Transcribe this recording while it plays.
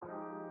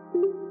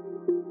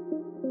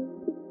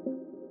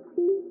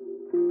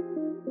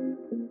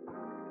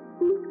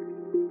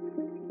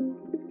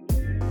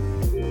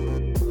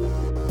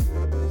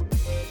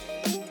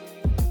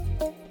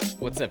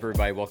What's up,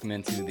 everybody? Welcome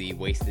into the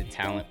Wasted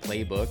Talent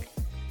Playbook.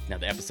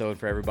 Another episode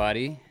for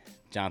everybody.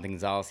 Jonathan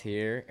Gonzalez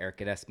here, Eric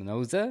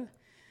Espinoza,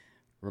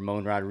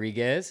 Ramon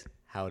Rodriguez.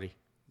 Howdy.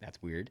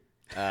 That's weird.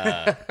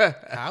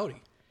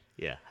 Howdy.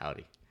 Yeah,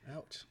 howdy.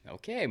 Ouch.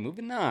 Okay,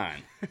 moving on.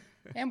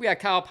 And we got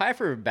Kyle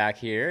Pfeiffer back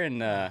here.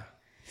 And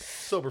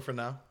sober for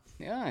now.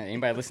 yeah,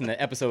 anybody listen to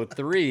episode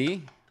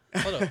 3?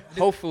 Hold up.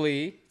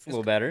 Hopefully, it's a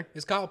little better.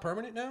 Is Kyle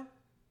permanent now?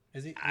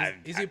 Is he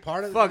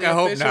part of Fuck, the I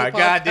hope official not.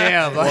 podcast?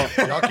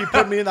 Goddamn. Y'all keep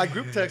putting me in that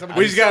group text.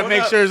 We just got to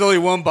make sure there's only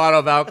one bottle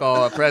of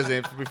alcohol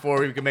present before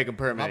we can make them My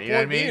permanent. You know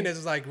what I point being mean?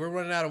 is like we're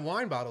running out of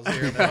wine bottles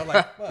here. Man. I'm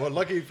like, fuck. Well,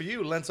 lucky for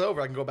you, Lent's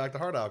over. I can go back to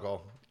hard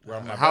alcohol. Where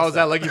I'm my How best is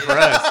that at. lucky for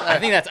us? I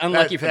think that's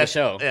unlucky for the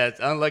show. Yeah, it's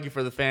unlucky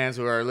for the fans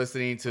who are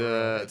listening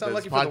to It's this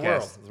unlucky podcast. for the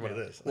world. Is what it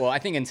is. Well, I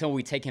think until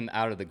we take him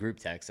out of the group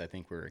text, I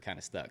think we're kind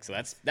of stuck. So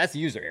that's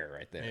user error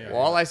right there. Yeah.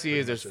 Well, all I see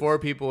is there's 4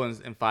 people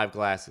and 5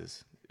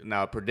 glasses.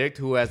 Now, predict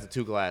who has the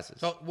 2 glasses.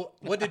 So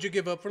what did you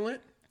give up for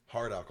Lent?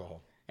 Hard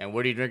alcohol. And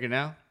what are you drinking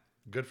now?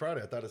 Good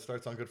Friday. I thought it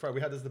starts on Good Friday.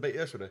 We had this debate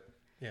yesterday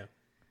Yeah.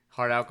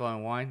 Hard alcohol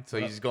and wine. So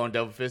you just going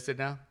double fisted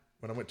now?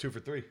 when I went 2 for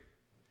 3.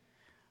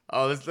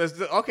 Oh, let's just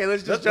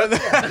Let's jump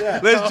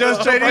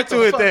jump straight right into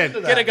the it fuck then.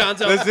 into that. Get it,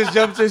 Gonzo. Let's just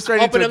jump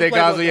straight Open into it, up then,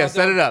 the Gonzo. Yeah, playbook,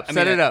 set it up. I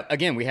Set mean, it up.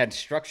 Again, we had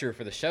structure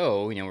for the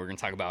show. You know, we're going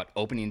to talk about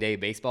opening day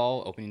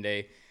baseball, opening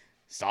day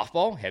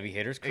softball, heavy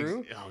hitters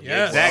crew. Oh,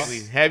 Yes. Exactly.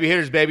 Heavy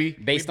hitters, baby.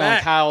 Based We on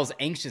back. Kyle's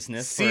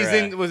anxiousness.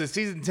 Season for, was it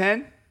season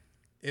 10?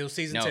 It was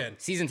season no, 10.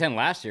 season 10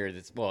 last year.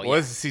 That's well, Well, yeah.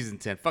 this is season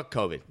 10. Fuck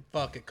COVID.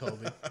 Fuck it,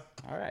 COVID.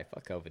 All right,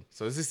 fuck COVID.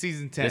 So this is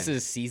season 10. This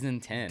is season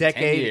 10. 10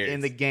 decade years.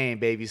 in the game,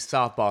 baby.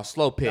 Softball,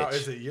 slow pitch. Now,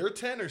 is it year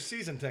 10 or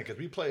season 10? Because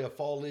we play a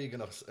fall league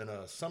and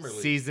a summer league.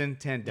 Season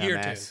 10,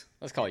 Year 10. dumbass.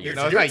 Let's call it year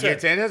No, 10. it's not Year year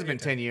 10. 10. It hasn't been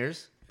 10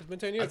 years. It's been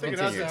 10 years. I think it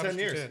has been 10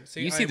 years. See,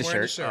 You I see am the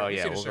wearing shirt? Oh, You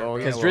yeah, see the we'll shirt, go bro.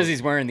 Because Yeah,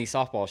 Drizzy's wearing the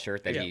softball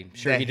shirt that Yeah. he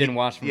sure That he didn't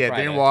wash from Yeah,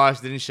 Friday. didn't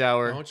wash, didn't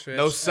shower. Don't trip.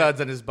 No suds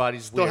on his body.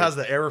 Still has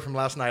the error from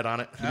last night on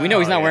it. We know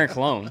he's not yeah. wearing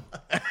cologne.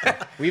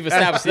 We've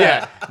established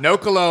that. Yeah, no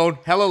cologne,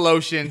 hella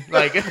lotion.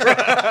 Like,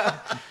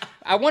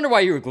 I wonder why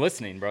you were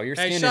glistening, bro. Your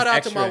skin Hey, is shout out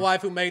extra. to my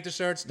wife who made the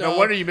shirts. No though.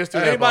 wonder you missed her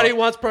Anybody that who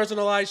wants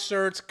personalized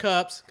shirts,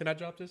 cups. Can I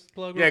drop this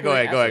plug? real Yeah, go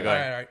quick? ahead.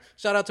 All right.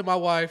 Shout out to my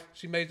wife.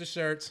 She made the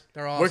shirts.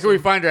 They're awesome. where can we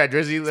find her at,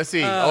 Drizzy? Let's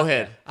see. Go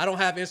ahead. I don't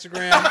have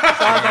Instagram. Sorry,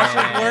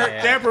 that should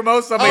work. Can't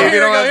promote Oh, somebody if you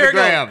here we don't go. have Here the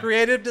we go. gram.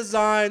 Creative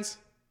Designs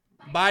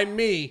by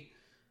me,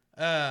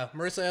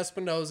 Marissa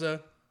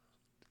Espinoza.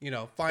 You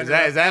know, find her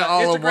Is that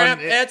all in Instagram, one-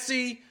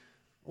 Etsy.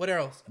 What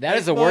else? That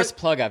is the Facebook. worst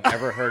plug I've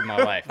ever heard in my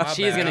life.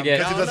 She is bad. going to get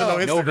I She don't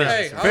doesn't know know. Instagram.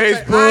 Hey,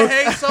 Facebook.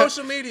 I hate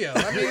social media.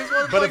 I mean, it's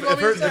what the But fuck if you want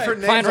me her to say?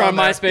 name's find her on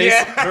there,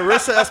 MySpace.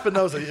 Marissa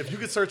Espinoza, if you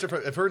could search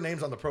if her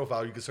name's on the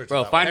profile, you could search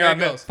Bro, it that find way. her, There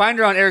it on, goes. find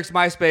her on Eric's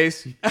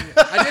MySpace. I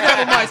did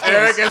have a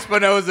MySpace.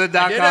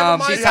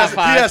 EricEspinoza.com. I did She's have top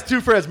a He five. has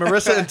 2 friends,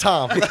 Marissa and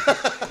Tom.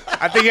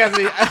 I think he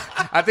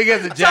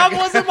has a Tom jacket.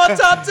 was in my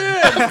top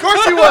 10. Of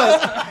course he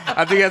was.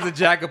 I think he has a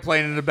Jacka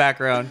playing in the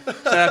background.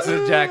 Shout out to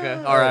the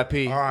Jacka.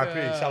 R.I.P. R.I.P.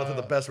 Shout out to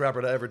the best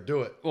rapper to ever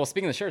do it. Well,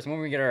 speaking of shirts, when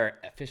we get our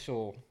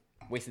official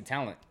Wasted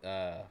Talent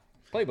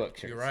playbook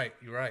shirts. You're right.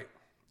 You're right.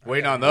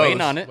 Waiting on those.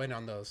 Waiting on it. Waiting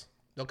on those.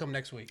 They'll come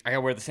next week. I got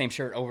to wear the same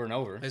shirt over and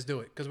over. Let's do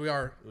it because we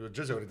are.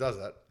 Drizzy already does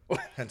that.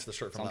 Hence the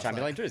shirt from I'm last trying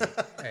to night. be like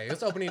Drizzy. Hey,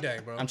 it's opening day,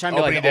 bro. I'm trying to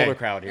be like Opening the day. older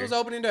crowd It here. was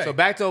opening day. So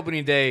back to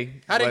opening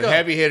day. How'd it but go?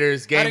 Heavy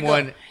hitters, How'd it game go?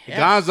 1.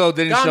 Yeah. Gonzo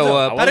didn't Gonzo. show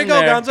up. How'd it wasn't go,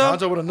 there. Gonzo?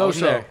 Gonzo with a I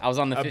wasn't there. no-show. I was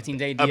on the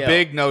 15-day DL. A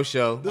big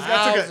no-show. This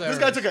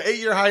guy took an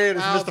 8-year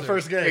hiatus and missed the Wowzer.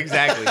 first game.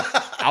 Exactly.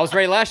 I was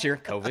ready last year.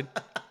 COVID.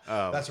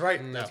 That's right.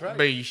 That's right.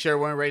 But you sure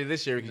weren't ready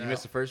this year because you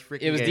missed the first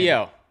freaking It was game.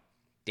 DL.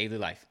 Daily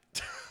life.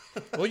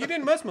 Well, you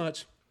didn't miss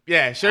much.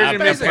 Yeah, sure didn't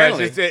miss much.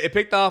 apparently. It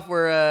picked off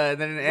where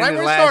then it Right ended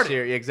where it last started.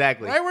 year. Yeah,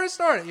 exactly. Right where it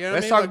started. You know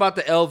Let's what I talk mean? about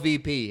the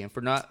LVP. And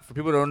for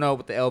people who don't know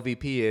what the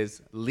LVP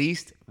is,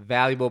 least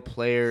valuable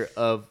player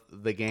of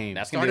the game.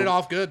 That's gonna Started be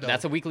off good, though.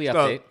 That's a weekly So-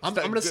 update. I'm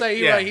going to say,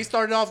 Yeah. right. He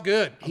started off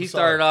good. he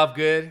sorry. started off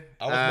good.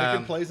 I was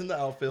making plays in the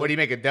outfield. What do you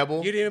make a double?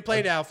 You didn't even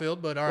play the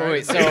outfield, but all right.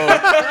 Wait, so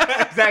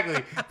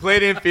Exactly.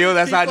 Played infield.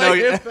 That's He how I know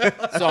played you. infield.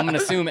 so I'm gonna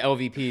assume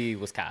LVP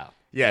was Kyle.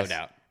 Yes. No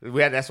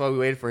doubt. That's why we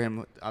waited for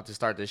him to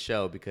start this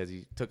show because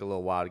he took a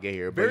little while to get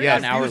here. But Very yeah,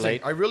 an hour confusing.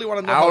 late. I really want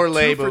to know Hour how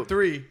late, 2 for but-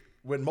 3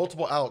 with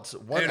multiple outs.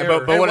 One And,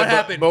 error. but and what- what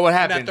happened? but what in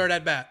happened? that third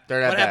at bat?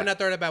 Third What at-bat. happened that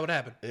third at bat? What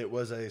happened? It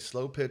was a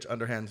slow pitch,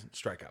 underhand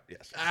strikeout.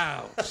 Yes.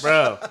 Ouch.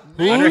 bro,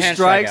 who Underhand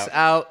strikes strikeout.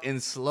 out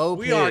in slow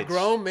We pitch? are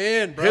grown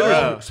men,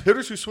 bro.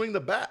 Hitters who swing the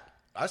bat.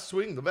 I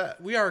swing the bat.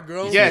 We are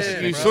grown Yes,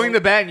 men, you bro. swing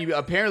the bat and you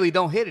apparently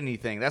don't hit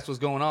anything. That's what's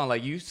going on.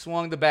 Like you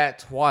swung the bat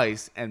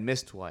twice and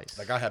missed twice.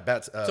 Like I had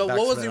bats. So what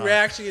was backspin the on it.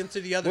 reaction to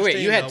the other Wait,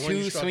 team, you had though, when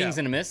you two struck swings out?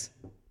 and a miss?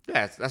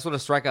 Yeah, that's what a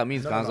strikeout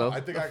means, No, Gonzo. no,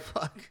 I think I.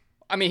 Fuck.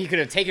 I mean, he could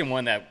have taken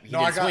one that he No,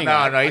 didn't I got swing no,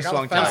 on. no, he I got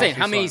swung a foul. I'm twice. saying, He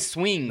how many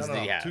swung. swings No,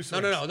 did he have? 2 No,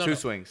 swings. no. Two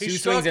swings. He Two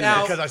struck swings and a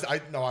out. miss. Because I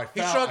He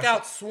fouled- struck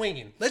out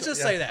swinging. Let's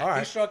just say that. all He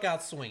right. struck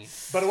out swinging.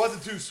 But it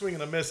wasn't 2 swing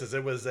and a misses.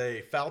 It was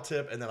a foul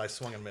tip and then I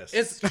swung and missed.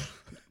 It's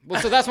Well,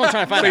 so that's what I'm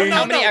trying to find out.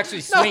 How many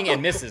actually swing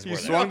and misses were You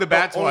there? swung the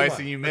bat Only twice one.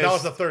 and you But missed. That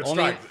was the third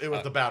Only- strike. It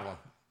was the bad one.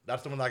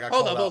 That's the one that got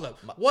Hold called up, hold out.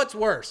 up. What's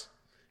worse,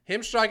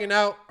 him striking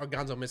out or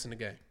Gonzo missing the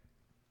game?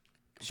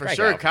 for Strikeout,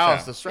 sure, for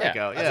Kyle's sure. the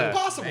strikeout. That's Yeah.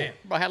 impossible. Man.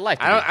 Bro, I had life.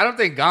 I don't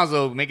think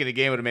Gonzo making the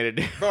game would have made a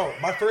difference. Bro,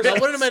 my first. That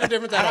wouldn't have made a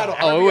difference at all.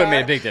 Oh, it would have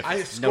made a big I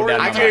difference. No scored- doubt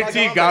I about can't- it.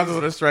 guarantee Gonzo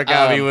would have struck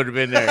out. He would have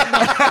been there.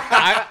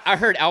 I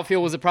heard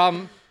outfield was a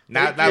problem.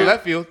 Not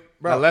left field.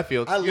 Bro, Not left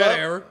field. You had an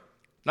error.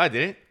 No, I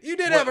didn't. You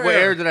did What- have an What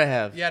error. error did I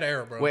have? You had an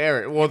error, bro. What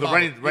error? Well, the bobbled.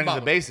 running You the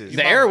bobbled. bases.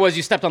 The error was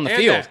you stepped on the And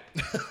field.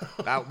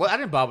 that. I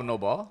didn't bobble no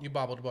ball. You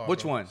bobbled the ball.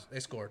 Which bro. one? They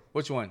scored.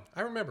 Which one?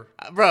 I remember.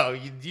 Bro,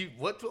 you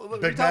what are you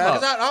Big talking Bad?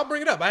 about? I'll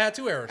bring it up. I had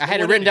 2 errors. I had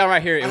it written down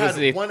right here. It I was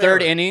had the one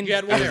third error. inning. You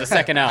had It one was error. the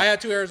second out. I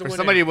had 2 errors and For 1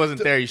 somebody who error.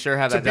 wasn't there, you sure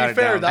have To that be jotted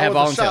fair, down. that I have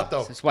was a volunteer. shot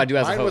though. That's what I do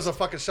as a Mine was a host.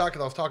 fucking shot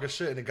because I was talking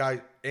shit and the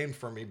guy aimed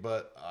for me,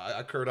 but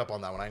I curved up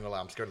on that one. I ain't gonna lie,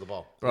 I'm scared of the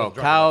ball. I Bro, was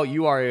drunk Kyle, enough.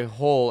 you are a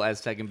hole at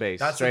second base.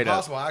 That's straight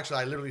impossible. up.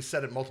 Actually, I literally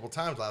said it multiple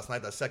times last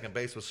night that second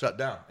base was shut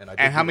down, and I. Did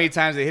And how do many that.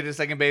 times they hit the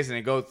second base and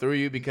it go through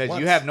you because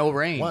Once. you have no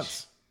range?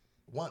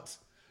 Once.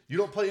 You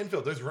don't play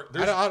infield.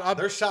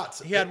 There's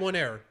shots. He had 1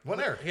 error.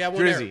 One error. He had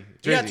 1 Drizzy, error.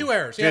 He had Drizzy, 2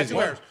 errors. He had Drizzy.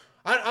 2 errors.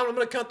 I'm going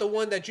to count the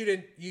one that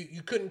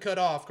you couldn't cut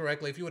off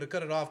correctly. If you would have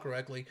cut it off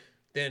correctly,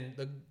 then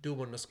the dude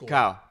wouldn't have scored.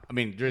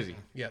 Drizzy.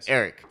 Yes.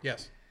 Eric.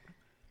 Yes.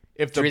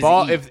 If the Drizzy.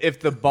 ball if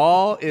the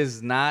ball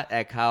is not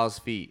at Kyle's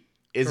feet,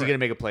 is he Correct. gonna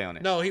make a play on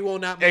it? No, he will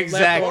not move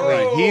Exactly. left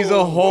or right. He's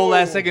a hole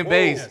at second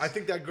base. I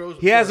think that grows.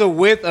 He has a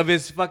width of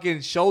his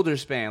fucking shoulder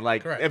span.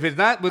 Like Correct. if it's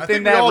not I within think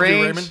we that all do,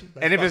 range, Raymond.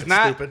 and if That's it's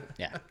not, stupid.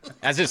 Yeah,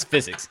 that's just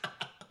physics.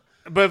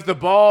 but if the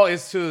ball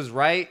is to his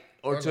right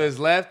or to his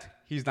left,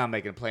 he's not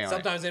making a play on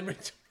Sometimes in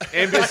it.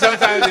 And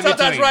sometimes in Sometimes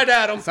between. right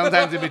at him.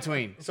 Sometimes in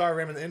between. Sorry,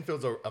 Raymond. The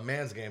infield's a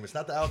man's game. It's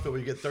not the outfield where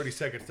you get 30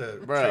 seconds to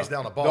Bro, chase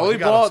down a ball. The only You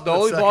got a split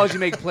balls second. you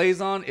make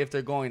plays on if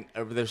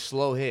they're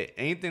slow hit.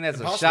 Anything that's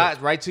Impossible. a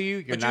shot right to you,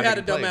 you're But you not had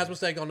a making dumbass plays.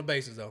 mistake on the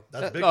bases, though.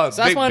 That's big. Oh, So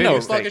that's big- why I big know.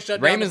 mistake. Fucking shut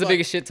down Raymond's the the clock.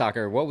 biggest shit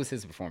talker. What was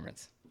his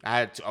performance?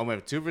 I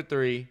went 2 for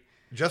 3.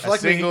 Just a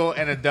like me. single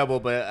and a double,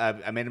 but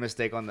I made a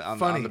mistake on the Funny. on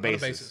the On the On the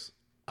bases. bases.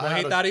 I Well,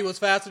 he had thought he was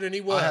faster than he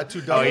was. I had 2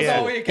 He doubles. was yeah.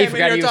 always- He came in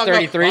forgot here he was talking about,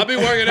 33. I'll be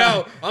working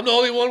out. I'm the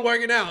only one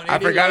working out. And I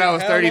he forgot like, I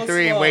was hella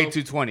 33 and slow. weighed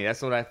 220.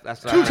 That's what I.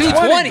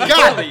 220.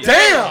 God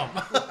damn!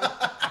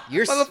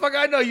 You're Motherfucker,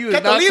 I know you. is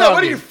not Catalina, what are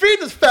talking. you feeding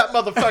this fat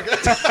motherfucker?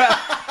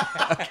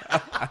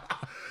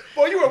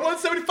 Boy, you were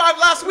 175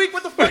 last week.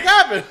 What the fuck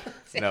happened?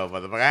 No,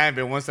 motherfucker, I ain't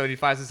been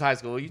 175 since high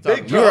school. What you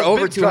talking Big you about? were Charles,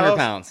 over big 200 Charles.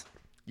 pounds.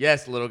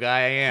 Yes, little guy,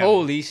 I am.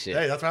 Holy shit.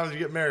 Hey, that's what happens when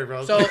you get married,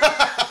 bro. So,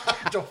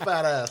 Get your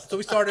fat ass. so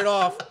we started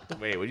off.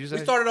 Wait, what'd you say?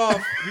 We started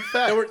off.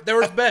 fat. There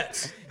was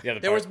bets. The other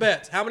There part. was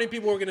bets. How many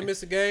people were going to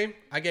miss a game?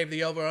 I gave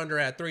the over under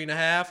at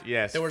 3.5.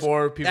 Yes, there was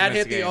 4 people that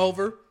missed hit a the game.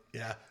 over.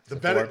 Yeah, the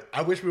better.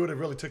 I wish we would have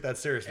really took that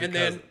seriously. And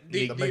then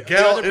the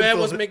Miguel other bet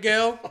was infield-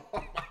 Miguel.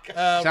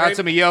 Shout out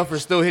to Miguel for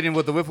still hitting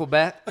with the wiffle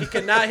bat. He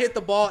could not hit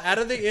the ball out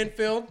of the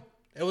infield.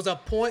 It was a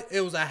point.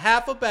 It was a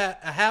half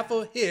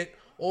a hit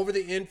over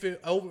the infield.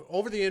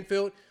 Over the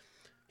infield.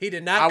 He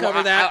did not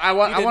cover that. I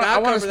want He did not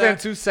to cover spend that.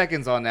 2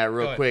 seconds on that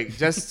real ahead. quick.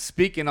 Just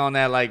speaking on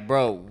that, like,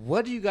 bro,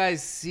 what do you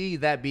guys see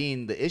that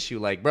being the issue?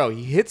 Like, bro,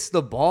 he hits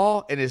the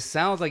ball and it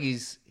sounds like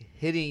he's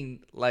hitting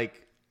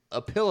like a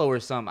pillow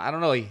or something. I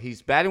don't know.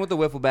 He's batting with the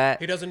wiffle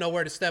bat. He doesn't know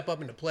where to step up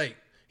in the plate.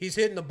 He's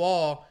hitting the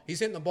ball. He's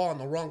hitting the ball on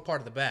the wrong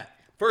part of the bat.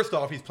 First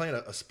off, he's playing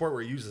a sport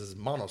where he uses his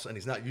monos, and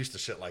he's not used to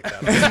shit like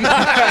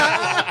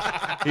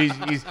that.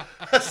 He's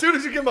As soon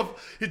as you give him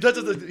he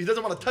doesn't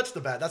want to touch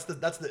the bat. That's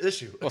the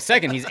issue. Well,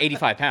 second, he's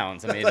 85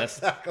 pounds. I mean, that's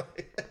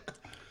Exactly.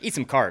 eat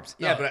some carbs.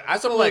 yeah, but I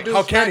Some feel little like, dude-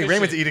 How can he? Snagging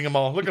Raymond's shit. eating them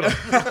all. Look at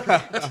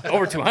him.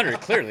 Over 200,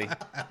 clearly.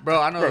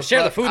 bro, I know. Bro, share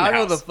the fuck- food in the I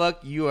know house. the fuck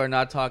you are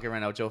not talking right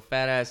now with your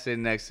fat ass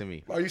sitting next to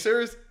me. Are you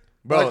serious?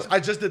 Bro. I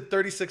just did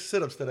 36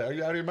 sit-ups today. Are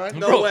you out of your mind?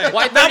 No Bro, way.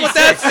 why Not with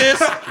that 36? sis.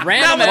 Not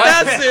Random with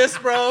ass- that sis,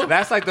 bro.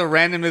 That's like the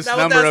randomest Not with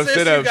number that of sis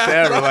you sit-ups got,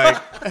 ever. bro.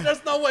 Like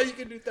There's no way you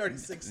can do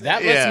 36.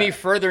 That Yeah. lets me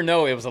further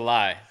know it was a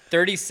lie.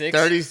 36.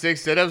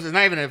 36 sit-ups. It's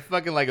not even a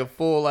fucking like a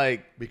full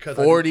like Because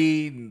I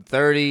 40,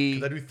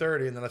 30. I do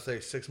 30, and then I say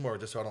 6 more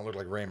just so I don't look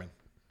like Raymond.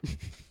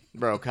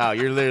 Bro, Kyle,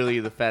 you're literally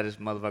the fattest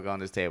motherfucker on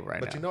this table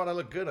right But now. you know what? I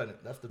look good on it.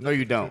 No,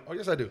 you don't. Oh,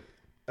 yes, I do.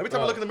 Every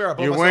time I look in the mirror, I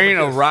blow You're myself wearing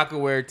a kiss.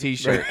 Rockaware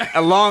t-shirt,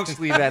 a long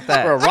sleeve at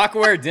that. Bro,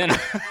 Rockaware dinner.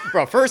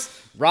 Bro, first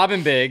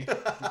Robin Big,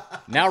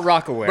 now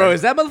Rockaware. Bro,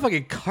 is that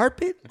motherfucking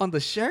carpet on the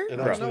shirt? It I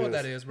don't actually know what is.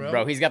 that is, bro.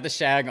 Bro, he's got the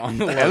shag on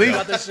the At logo. least,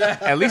 About the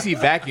shag. at least he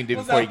vacuumed it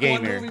Was before he that came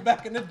one here. movie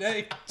back in the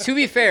day? To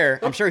be fair,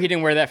 I'm sure he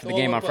didn't wear that for the Go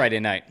game on look up. Friday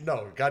night.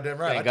 No, goddamn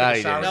right. Thank I God took he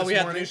a shower did. No, this we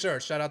had morning. new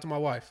shirts. Shout out to my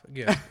wife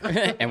again.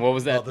 And what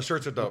was Oh, that? the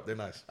shirts are dope. They're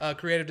nice.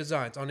 Creative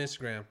Designs on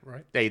Instagram,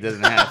 right? Yeah, he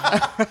doesn't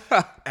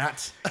have.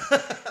 Ats.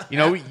 You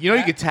know, you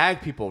can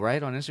tag people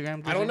right on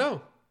Instagram. I don't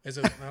know. Is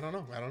it? I don't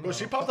know. I don't know. Well,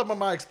 she popped up on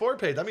my Explore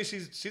page. I mean,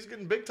 she's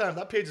getting big time.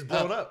 That page is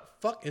blowing up.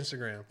 Fuck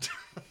Instagram.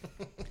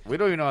 We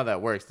don't even know how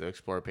that works. The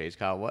Explore page,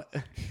 Kyle. What?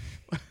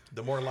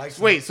 The more likes.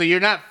 Wait, so you're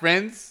not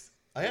friends?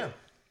 I am.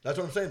 That's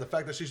what I'm saying. The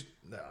fact that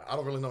I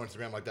don't really know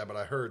Instagram like that, but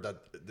I heard that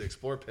the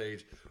Explore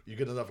page, you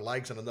get enough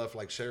likes and enough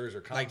like shares or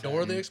Like content.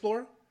 Dora the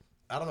Explorer?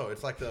 I don't know.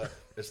 It's like the.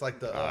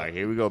 All right,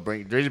 here we go.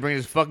 Drizzy bring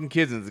his fucking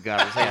kids into the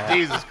conversation.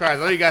 Jesus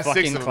Christ! I know you got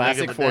Fucking 6 of them.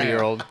 classic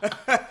 40-year-old.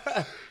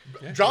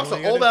 drops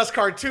an old ass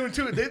cartoon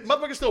too. They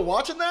motherfuckers still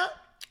watching that?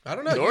 I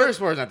don't know. Dora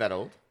Explorer's not that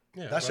old.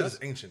 Yeah, That shit is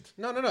ancient.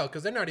 No,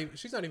 because they're not even.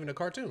 She's not even a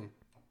cartoon.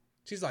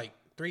 She's like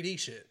 3D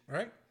shit,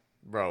 right?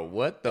 Bro,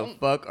 what the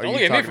fuck are Don't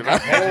you look at talking me for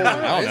about? confirmation.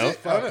 I don't Is know. it?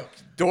 I don't know.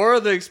 Dora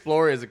the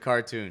Explorer is a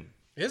cartoon.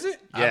 Is it? Yes.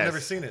 I've never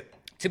seen it.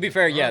 To be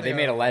fair, yeah, they think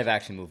made I- a live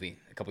action movie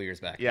a couple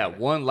years back. Yeah,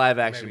 one live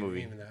action Maybe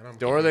movie. even that. I'm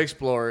Dora the kidding.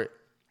 Explorer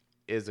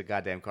is a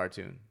goddamn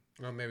cartoon.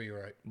 Oh, maybe you're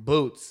right.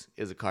 Boots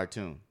is a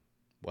cartoon.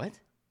 What?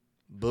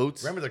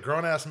 Boots. Remember the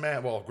grown ass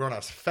man? Well, grown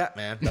ass fat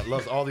man that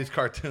loves all these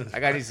cartoons.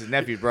 I got nieces and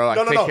nephews, bro.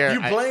 No. Care.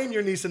 You blame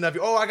your niece and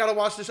nephew. Oh, I gotta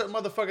watch this show,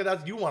 motherfucker.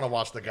 That you want to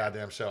watch the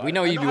goddamn show. We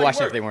know I you'd be how you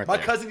watching if work. they weren't My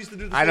there. cousin used to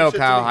do the I same know, shit to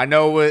Kyle. me. I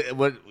know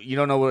what you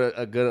don't know what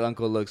a good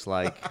uncle looks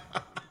like,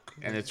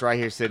 and it's right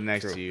here sitting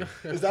next to you.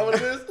 Is that what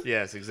it is?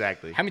 Yes,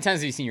 exactly. How many times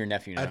have you seen your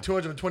nephew now? At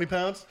 220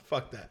 pounds?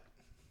 Fuck that.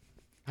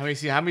 How many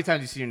times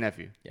do you see your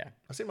nephew? Yeah.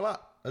 I see him a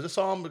lot. I just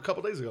saw him a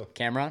couple days ago.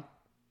 Cameron?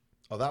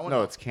 Oh, that one?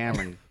 No, it's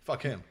Cameron.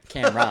 Fuck him.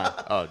 Cameron.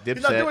 Oh,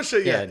 He's not doing Dipset.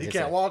 shit yet. Yeah, he Dipset.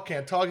 can't walk,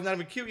 can't talk. He's not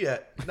even cute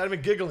yet. He's not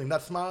even giggling,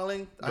 not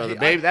smiling. Bro,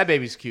 that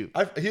baby's cute.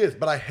 He is,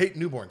 but I hate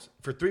newborns.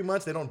 For 3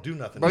 months, they don't do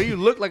nothing. Bro, you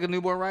look like a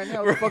newborn right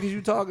now. What the fuck is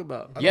you talking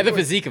about? You have the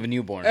physique of a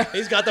newborn.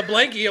 He's got the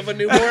blankie of a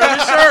newborn on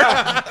his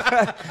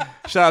shirt.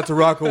 Shout out to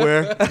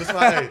Rockaware. This is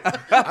my age.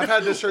 I've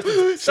had this shirt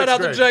since Shout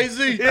out to 6th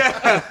grade.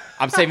 Jay-Z.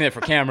 I'm saving it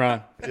for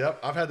Cameron. Yep,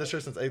 I've had this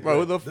shirt since 8th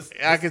Bro, grade.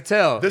 I could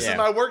tell. This Yeah. is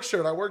my work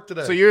shirt. I work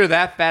today. So you're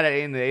that fat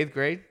in the 8th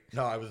grade?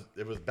 No,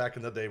 it was back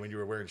in the day when you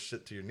were wearing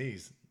shit to your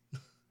knees.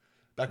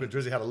 Back when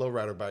Drizzy had a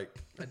lowrider bike.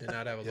 I did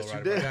not have a Yes, low you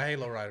rider. did. I hate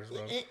low riders,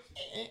 bro.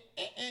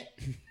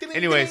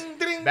 Anyways,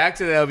 back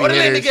to the LV Orale,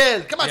 hitters.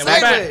 Miguel. Come on, Yeah,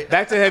 segue.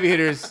 Back to heavy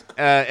hitters.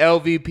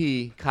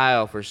 LVP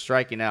Kyle for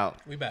striking out.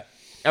 We back.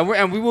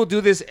 And we will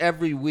do this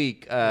every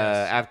week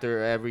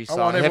after every I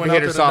want heavy everyone out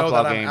hitter there to know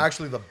that softball I'm game.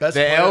 actually the best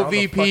The player on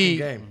the fucking LVP,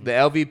 game. the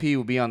LVP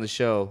will be on the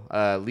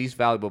show, least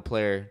valuable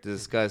player, to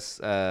discuss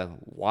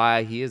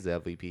why he is the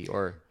LVP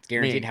or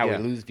Guaranteed how yeah.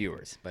 we lose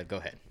viewers, but go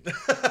ahead.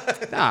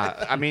 Nah,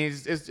 I mean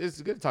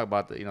it's good to talk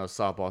about the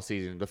softball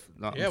season.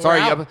 Yeah, I'm sorry,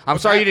 we're out. I'm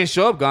sorry you didn't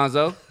show up,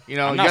 Gonzo. You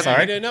know, I'm you not got-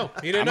 sorry. He didn't know.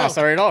 He didn't I'm know. not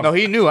sorry at all. No,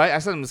 he knew. I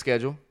sent him the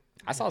schedule.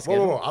 I saw a Whoa,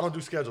 schedule. whoa, whoa. I don't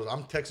do schedules.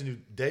 I'm texting you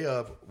day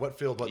of what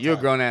field, what You're a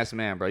time. grown ass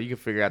man, bro. You can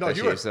figure out No, that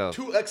shit you're a yourself.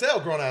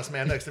 2XL grown ass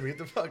man next to me. What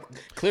the fuck?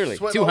 Clearly.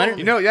 Sweating all 200? over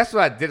You me. know, that's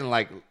what I didn't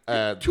like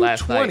last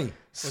 220. night.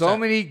 So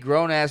many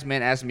grown ass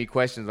men asking me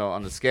questions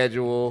on the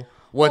schedule,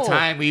 what Oh,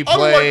 time we I don't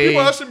like play,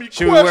 people asking me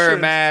should we wear a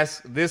questions.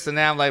 mask, this and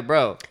that. I'm like,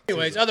 bro,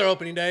 Anyways, other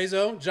opening days,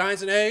 though.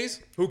 Giants and A's.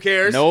 who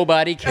cares?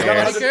 Nobody Nobody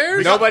cares. cares?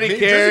 We got- Nobody me and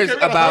cares Jessica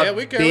got a about hundred- Yeah,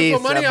 we care. We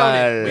put money on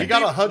it. We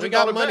got a $100 We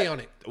got money bet. on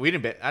it. We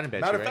didn't bet. I didn't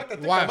bet Matter you, of fact, I right?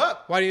 think Why? I'm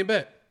up. Why didn't you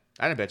bet?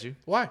 I didn't bet you.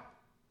 Why?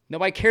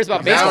 Nobody cares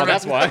about baseball,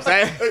 that's why.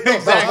 Exactly. No,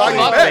 I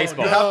love bet.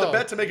 baseball. You have to No.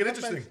 bet to make it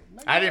interesting.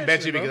 I didn't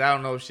bet you bro. because I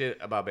don't know shit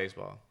about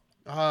baseball.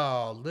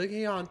 Oh, look,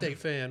 Deontay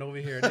fan over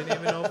here. Didn't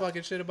even know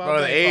fucking shit about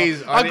Bro, the baseball.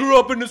 A's are I the- grew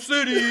up in the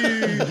city.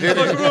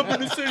 I grew up in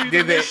the city.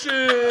 Did they- Did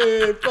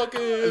shit. Fucking.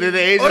 Did the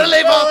A's?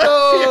 Orale,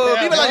 vato!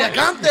 Viva la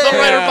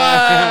Gigante!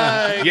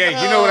 Bike.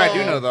 Yeah, you know what I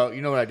do know though.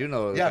 You know what I do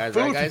know, Yeah, guys. food,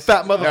 right, you guys?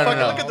 fat No, motherfucker.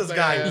 no. Look at this Oh,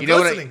 guy. man. He's You know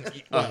what?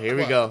 glistening. Oh, here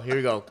we go. Here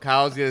we go.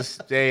 Kyle's gonna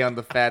stay on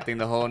the fat thing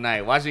the whole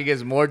night. Watch he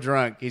gets more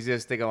drunk. He's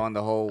just sticking on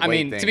the whole. I weight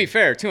mean, thing. to be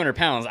fair, 200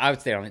 pounds, I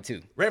would stay on it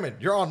too. Raymond,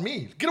 you're on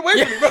me. Get away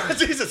from me, bro.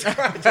 Jesus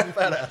Christ, you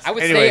fat ass. I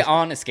would Anyways. stay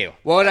on a scale.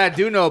 What I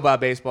do know about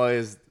baseball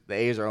is the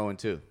A's are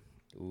 0-2.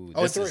 Ooh,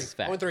 Oh, this three. is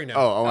fact. 0-3 now.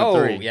 Oh,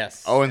 0-3. Oh,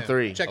 yes.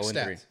 0-3. Check 0-3.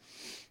 stats.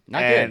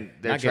 Not And good.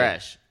 they're Not good.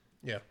 trash.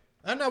 Yeah.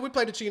 I know we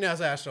played the cheating ass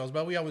Astros,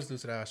 but we always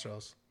lose to the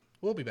Astros.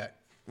 We'll be back.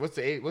 What's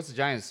the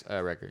Giants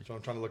record? So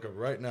I'm trying to look up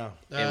right now.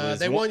 was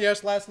They one- won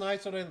last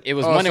night, so then It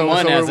was Oh, 1-1 so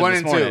as we're of 1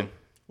 this and 2. morning.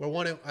 we're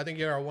 1. I think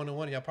you're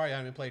 1-1. Y'all probably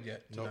haven't played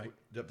yet No, tonight.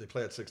 yep, they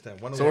play at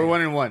 6:10. So we're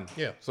 1-1.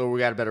 Yeah. So we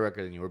got a better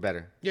record than you. We're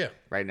better Yeah.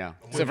 right now.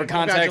 So for context,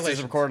 it's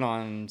Congratulations. recorded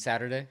on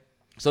Saturday.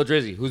 So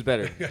Drizzy, who's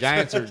better,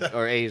 Giants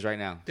or A's right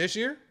now? This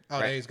year, Right.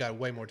 the A's got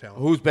way more talent.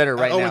 Who's better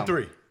right now?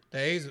 0-3. The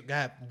A's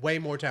got way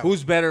more talent.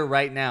 Who's better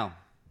right now?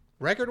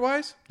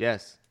 record-wise?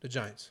 Yes. The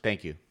Giants.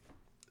 Thank you.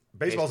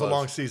 Baseball's a Baseball's-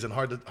 long season.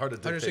 Hard to dictate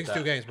 162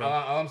 that. games, bro.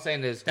 All I'm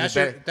saying is, that's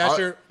who's your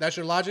better- that's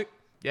your logic.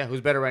 Yeah,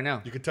 who's better right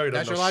now? You can tell you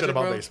That's don't your know shit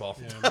logic, about bro? baseball.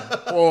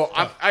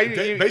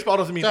 Well, Baseball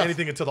doesn't mean Tough.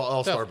 anything until the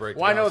All-Star Tough. break.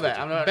 to well, I be know honest that. with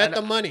you. I'm not, Bet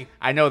the money.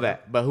 I know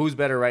that, but who's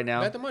better right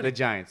now? Bet the money. The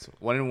Giants,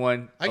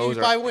 1-1. I give you O's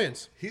are- 5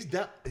 wins. He's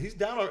down. He's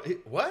down.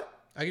 What?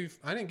 I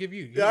didn't give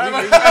you. Wait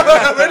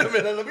a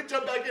minute. Let me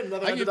jump back in.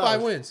 Another I give you $100.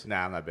 5 wins.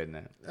 Nah, I'm not betting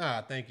that,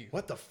 Ah, thank you.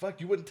 What the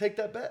fuck? You wouldn't take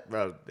that bet?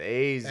 bro. The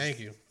A's, Thank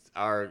you.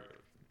 are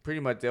pretty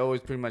much. They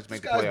always pretty much This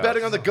make the guy's playoffs.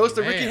 betting on the ghost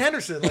of Ricky Man.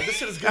 Henderson. Like this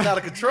shit is getting out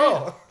of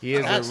control. He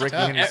is That's a Ricky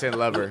tough. Henderson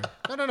lover.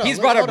 No. He's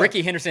look, brought hold up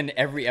Ricky Henderson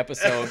every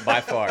episode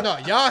by far. No,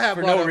 y'all have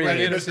For brought no up Ricky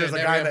reason. Henderson. There's a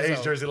every guy in the A's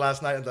episode. jersey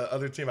last night, and the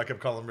other team I kept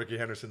calling him Ricky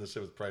Henderson. This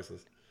shit was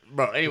priceless.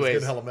 Bro, He's anyways,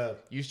 getting hella mad.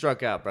 you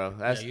struck out, bro.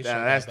 That's you struck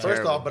out, that's bro. terrible.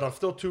 First off, but I'm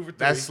still 2 for 3.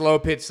 That's slow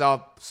pitch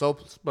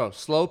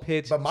slow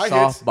pitch But my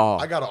softball.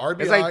 hits, I got an RBI.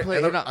 It's like and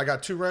they're not- I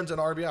got 2 runs and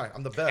RBI.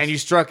 I'm the best. and you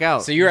struck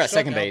out. So you're at Struck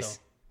second out, base.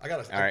 I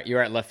got All right, you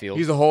were at left field.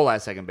 He's a hole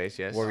at second base.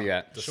 Yes. Where were you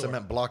at? the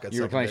cement block at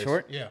You were second playing base.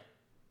 short? Yeah.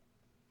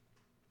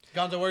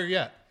 Gonzo, where you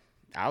at?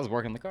 I was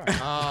working the car.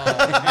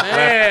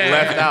 Man.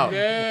 Left out.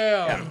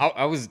 Yeah.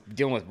 I was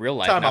dealing with real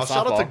life, Time not out.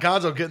 Shout out to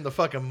softball. Gonzo getting the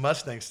fucking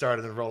Mustang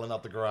started and rolling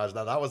out the garage.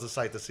 Now that was a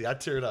sight to see. I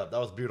teared up. That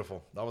was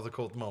beautiful. That was a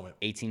cool moment.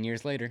 18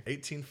 years later.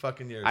 18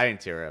 fucking years. I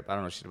didn't tear up. I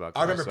don't know shit about I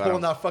cars, remember so pulling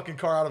don't- that fucking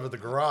car out of the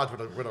garage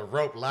with a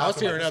rope, laughing. I was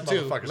tearing like, up this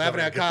too, motherfucker's laughing never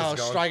at gonna Kyle get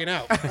this going.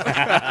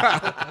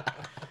 striking out.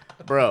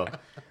 Bro,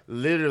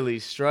 literally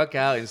struck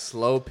out in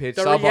slow pitch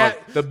The softball.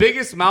 rea- The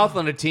biggest mouth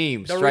on the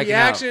team. The striking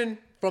reaction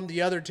from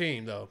the other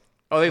team, though. out.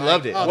 Oh, they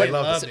loved it. Oh, What- they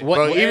loved it. what-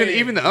 Bro, what-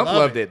 even the ump love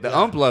loved it. it. The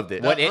ump loved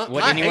it. What I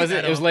inning hate was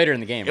that it? It was ump. later in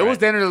the game. It was right?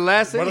 the end of the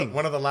last One inning.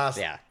 of the last.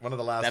 Yeah. One of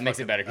the last. That makes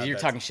it fucking better because you're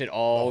at-bats. talking shit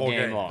all whole game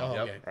game. long. Oh,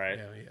 Yep. okay. Right.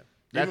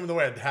 Yeah. Even the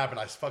way it happened,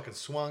 I fucking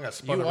swung. I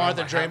spun You around, are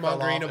the my hat Draymond fell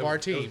Green off. of our It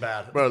was team.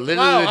 bad. Bro, literally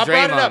Wow, the I brought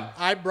it Draymond. up.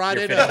 I brought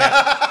it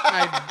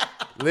up.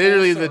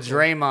 Literally the circle.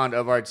 Draymond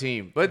of our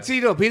team. But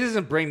see, though, he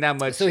doesn't bring that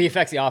much. So he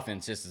affects the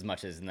offense just as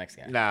much as the next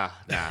guy. Nah.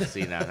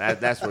 See,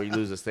 that's where you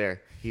lose us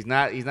there. He's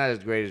not as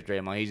great as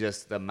Draymond. He's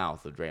just the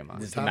mouth of Draymond.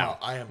 Just Time mouth.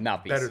 out. I am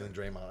Mouthpiece. better than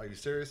Draymond. Are you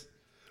serious?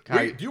 Kyle-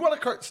 Wait, do you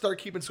want to start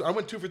keeping score? I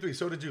went 2 for 3.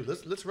 So did you.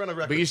 Let's run a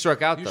record. But you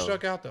struck out You though.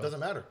 struck out, though.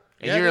 Doesn't matter.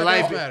 In Yeah, your that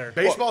life, does matter.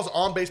 Baseball's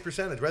on base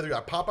percentage, whether I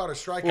pop out or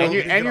strike out. And you-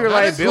 you and get your on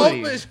life- base.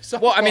 liability.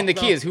 Well, I mean, the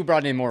key is who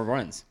brought in more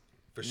runs.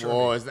 for sure.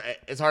 Well,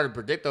 it's hard to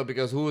predict though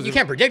because who was You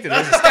can't predict it.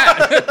 There's a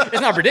stat.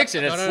 It's not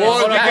prediction. It's No, Well,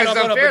 hold on, because hold on, it's hold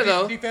on, unfair, but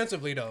though.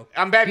 Defensively, though.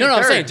 I'm batting no,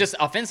 I'm third. saying just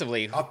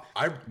offensively.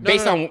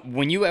 Based on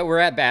when you were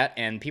at bat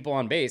and people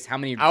on base, how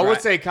many? I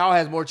would say Kyle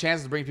has more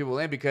chances to bring people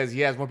in because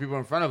he has more people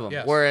in front of him.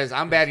 Yes. Whereas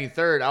I'm batting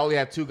third, I only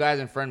have 2 guys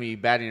in front of me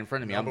batting in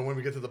front of me. No, but when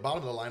we get to the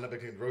bottom of the lineup, it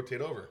can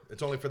rotate over.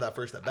 It's only for that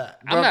first at bat.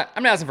 I'm not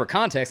asking for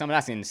context. I'm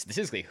asking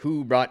statistically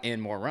who brought in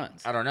more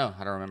runs. I don't know.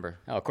 I don't remember.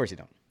 Oh, of course you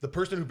don't. The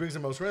person who brings the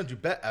most runs, you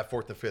bet at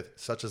 4th and 5th,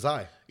 such as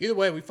I. Either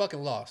way, we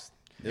fucking lost.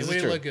 This we is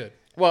didn't true. look good.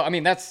 Well, I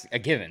mean that's a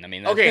given. I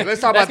mean, Okay,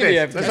 let's talk that's about gonna be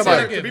this. a- Let's that's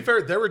talk a- about To be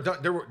fair,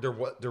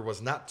 there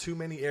was not too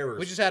many errors.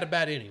 We just had a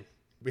bad inning.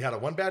 We had a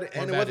one bad and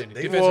One it bad wasn't. inning.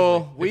 They, Defensively.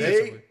 Well, we-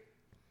 Defensively.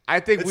 I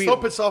think it's we slow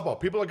pitch softball.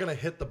 People are gonna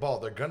hit the ball.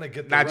 They're gonna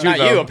get the Not run. you, Not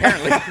though. you,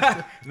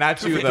 apparently.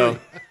 not you though.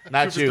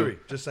 Not 2 for you. 3.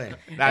 Just saying.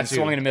 Not and you.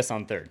 swung and a miss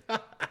on third. Yeah,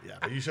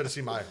 but you should have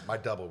seen my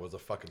double was a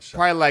fucking shot.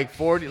 Probably like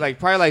 40,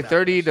 probably like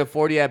 30 to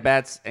 40 at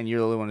bats, and you're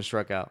the only one who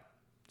struck out.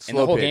 In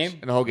the whole pitch. game.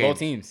 In the whole game. Both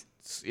teams.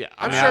 Yeah,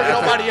 I'm I mean, sure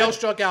I- nobody else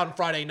struck out on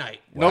Friday night.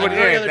 Nobody,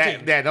 None of the yeah, other that-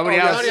 teams. yeah, nobody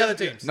None else. of the other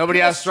teams. Nobody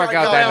People else struck strike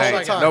out out that all the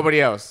night. time.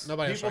 Nobody else.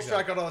 Nobody else People struck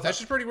out. strike out all the That's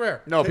time. just pretty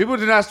rare. No, people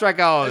do not strike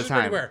out all the That's just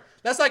pretty time. rare.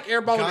 That's like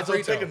airballing a free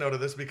Gonzo, take a throw. note of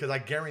this because I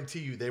guarantee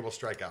you they will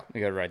strike out.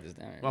 We gotta write this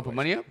down. Want to put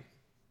money up?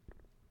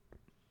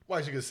 Why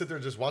is you gonna sit there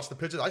and just watch the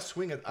pitches? I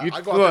swing it. I You, go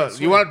out there look, and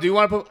swing. you want? Do you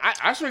want to put?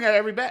 I swing at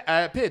every pitch.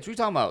 What you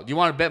talking about? Do you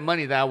want to bet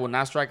money that I will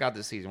not strike out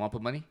this season? Want to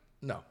put money?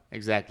 No,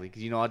 Exactly,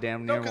 because you know I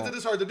damn no, near because won't. it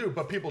is hard to do,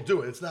 but people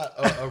do it. It's not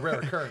a rare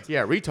occurrence.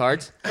 Yeah,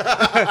 retards.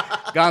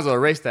 Gonzo,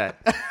 erase that.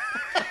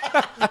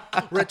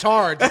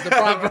 Retards is the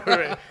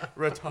problem.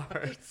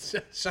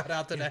 Retards. Shout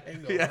out to the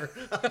hangover.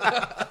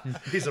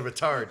 He's a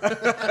retard.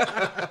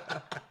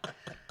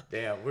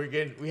 Damn,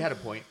 we had a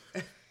point.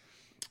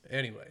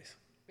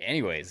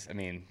 Anyways, I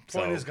mean,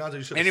 Point so is, Gonzo,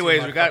 you should.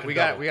 Anyways, we got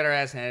our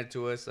ass handed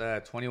to us.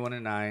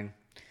 21-9.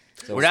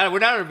 So we're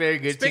not a very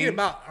good speaking team.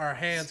 about our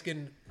hands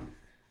getting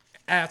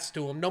asked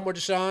to him, no more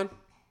Deshaun.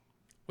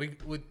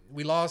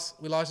 We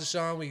lost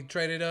Deshaun. We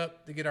traded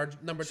up to get our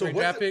number 3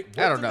 draft pick.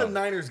 I don't What did know. the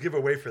Niners give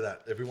away for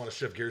that? If we want to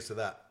shift gears to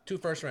that, 2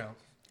 first rounds.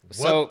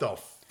 So- what the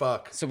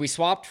fuck? So we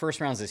swapped first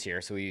rounds this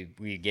year. So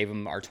we gave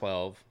them our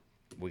 12.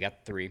 We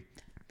got 3.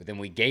 But then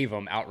we gave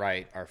them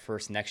outright our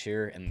first next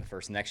year and the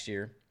first next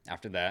year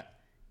after that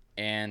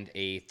and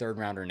a third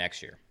rounder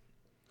next year.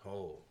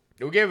 Oh,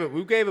 We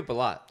gave up a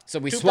lot. So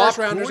we 2 swapped. first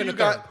rounders and a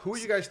third. Who are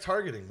you guys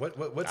targeting? What's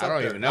I up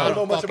don't there? even know. I don't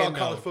know much Fucking about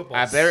college know.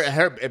 football.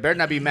 It better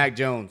not be Mac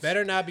Jones.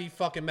 Better not be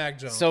fucking Mac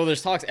Jones. So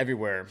there's talks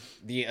everywhere.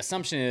 The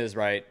assumption is,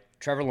 right,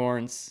 Trevor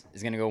Lawrence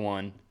is going to go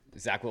 1.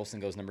 Zach Wilson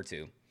goes number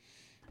 2.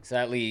 So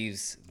that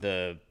leaves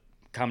the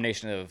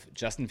combination of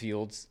Justin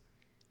Fields,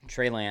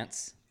 Trey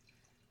Lance,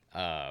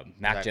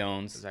 Mac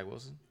Jones. Zach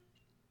Wilson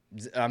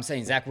I'm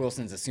saying Zach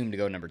Wilson's assumed to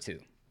go number 2,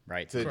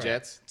 right? to the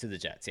Jets. To the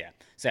Jets, yeah.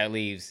 So that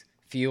leaves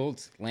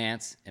Fields,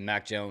 Lance, and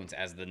Mac Jones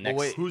as the next.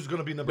 wait. Who's going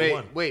to be number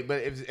 1? Wait,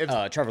 but if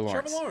Trevor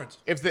Lawrence. Trevor Lawrence.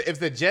 if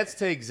the Jets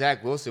take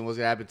Zach Wilson, what's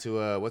gonna happen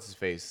to what's his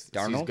face?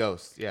 Darnold? He's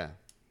Ghost. Yeah.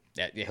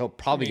 That he'll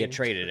probably get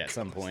traded at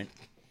some point.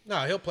 No,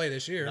 he'll play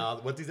this year.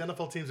 What these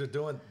NFL teams are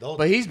doing,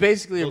 But he's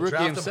basically a They'll rookie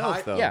draft him himself,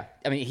 high. though. Yeah,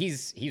 I mean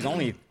he's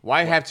only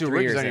Why have 2 3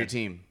 rookies years on your in.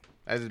 team?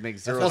 That doesn't make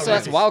zero Well, sense. so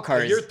that's wild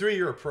card. Year 3,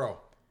 you're a pro.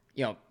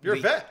 You know, You're a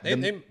vet.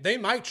 They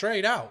might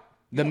trade out.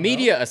 The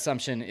media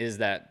assumption is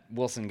that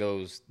Wilson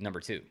goes number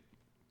 2.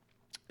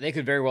 They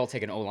could very well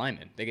take an O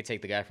lineman. They could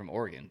take the guy from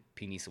Oregon,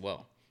 P.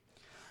 Sewell.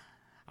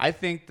 I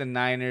think the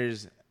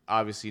Niners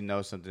obviously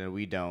know something that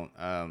we don't.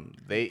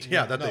 They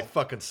They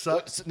fucking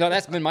suck. So, no,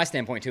 that's been my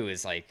standpoint too.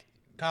 Is like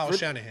Kyle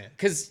Shanahan.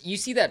 because you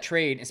see that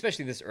trade,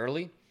 especially this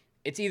early.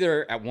 It's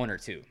either at 1 or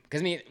 2.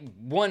 Because I mean,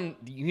 1,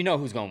 you know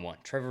who's going 1.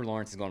 Trevor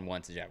Lawrence is going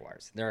 1 to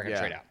Jaguars. They're not going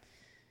to Yeah. trade out.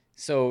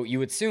 So you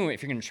would assume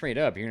if you're going to trade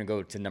up, you're going to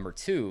go to number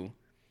 2,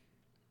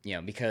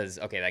 because,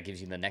 okay, that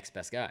gives you the next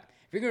best guy.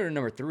 If you're going to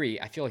number 3,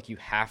 I feel like you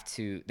have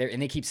to,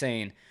 and they keep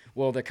saying,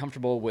 well, they're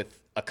comfortable with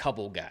a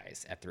couple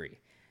guys at 3.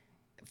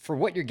 For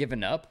what you're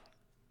giving up,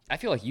 I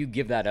feel like you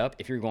give that up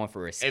if you're going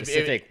for a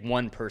specific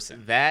one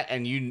person. That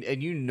and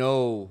you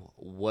know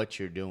what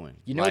you're doing.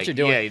 You know what you're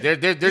doing. Yeah,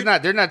 they're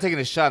not taking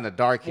a shot in the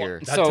dark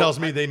here. That tells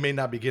me they may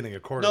not be getting a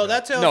quarterback. No,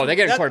 that tells No, me they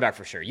get a that- quarterback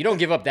for sure. You don't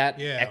give up that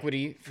Yeah.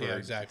 equity for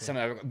exactly. some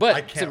other. I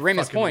But can't to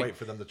Raymond's fucking point, wait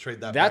for them to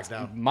trade that that's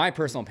back down. my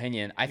personal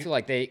opinion. I feel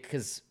like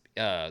because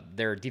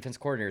their defense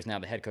coordinator is now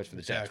the head coach for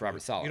the Jets, Exactly.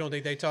 Robert Saleh. You don't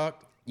think they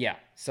talked? Yeah,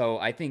 so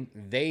I think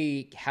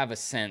they have a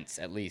sense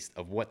at least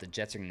of what the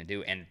Jets are going to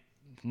do, and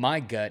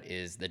my gut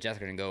is the Jets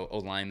are going to go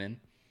O-lineman.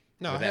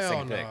 No, with that hell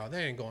second no. pick.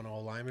 They ain't going to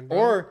O-lineman, bro.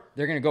 Or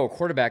they're going to go a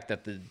quarterback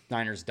that the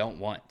Niners don't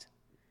want.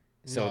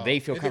 So No. they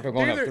feel comfortable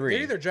They going up either- 3.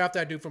 They either draft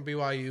that dude from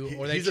BYU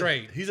or they he's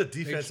trade. He's a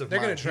defensive They're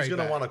mind. gonna trade He's going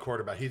to back. want a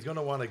quarterback. He's going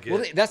to want to get.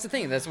 Well, that's the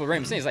thing. That's what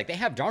Raymond's saying. Is like they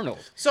have Darnold.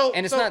 So-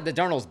 and it's so- not that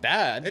Darnold's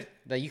bad.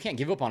 That you can't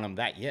give up on him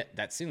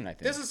that soon, I think.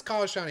 This is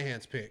Kyle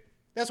Shanahan's pick.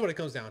 That's what it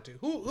comes down to.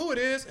 Who it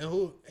is and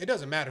who it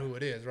doesn't matter who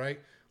it is, right?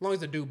 As long as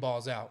the dude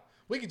balls out.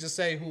 We could just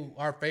say who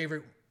our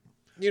favorite.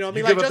 You know what I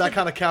You mean? give up Justin- that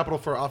kind of capital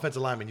for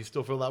offensive lineman. You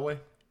still feel that way?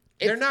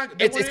 they're not.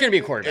 they It's going to be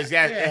a quarterback. It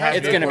has Yeah, to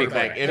it's be a gonna be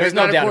quarterback. quarterback. If There's it's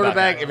no not a doubt about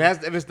quarterback,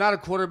 that. if it's not a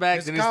quarterback,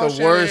 It's then Kyle it's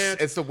the worst.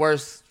 Shanahan's- It's the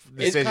worst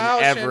decision Kyle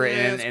ever in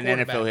Shanahan's NFL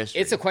quarterback.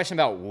 history. It's a question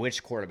about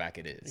which quarterback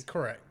it is.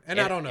 Correct.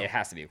 And I don't know. It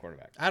has to be a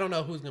quarterback. I don't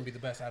know who's going to be the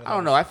best out of I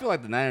don't those. know. I feel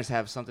like the Niners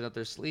have something up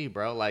their sleeve,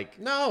 bro. Like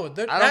No, I don't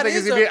think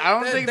it's gonna be. I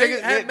don't think they they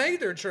have made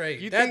their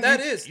trade. You That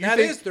think- is you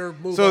think- their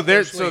move. So up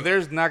their there's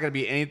sleeve. not going to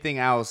be anything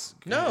else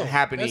No,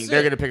 happening. that's They're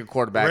it. going to pick a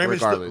quarterback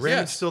Raymond's regardless.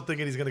 Yeah. still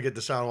thinking he's going to get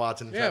Deshaun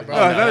Watson. Yeah, bro.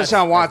 No, No, it's not that's-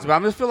 Deshaun Watson, but I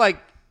just feel like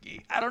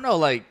I don't know,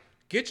 like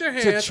Get your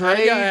hands to out of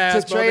trade your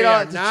ass, bro. They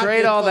are not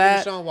getting all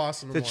that fucking Deshaun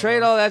Watson no to more, trade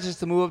bro. all that just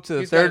to move up to the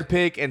He's third got-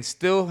 pick and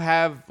still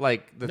have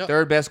like the No.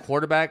 third best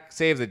quarterback.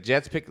 Say if the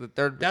Jets pick the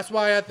third. That's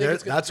why I think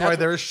it's That's why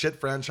they're a shit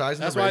franchise.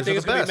 And That's the why I Raiders think are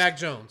it's the going to be best. Mac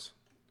Jones.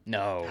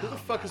 No. Who the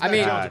fuck is I Mac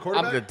mean, Jones, a I'm the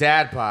quarterback?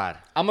 dad pod.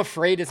 I'm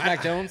afraid it's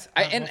Mac Jones.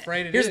 I'm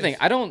afraid it here's the is. thing.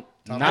 I don't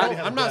Tom not. Brady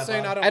has I'm a not bad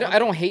saying body. I I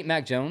don't hate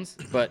Mac Jones,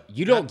 but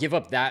you don't give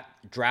up that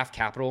draft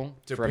capital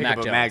for Pick Mac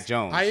up a Jones. Mac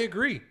Jones. I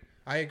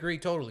agree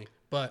totally.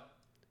 But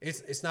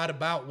it's not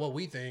about what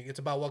we think. It's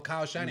about what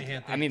Kyle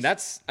Shanahan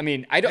thinks. I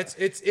mean, I don't.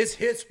 It's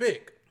his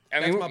pick. I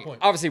That's mean, my point.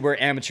 obviously we're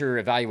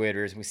amateur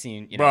evaluators. We've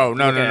seen, Bro,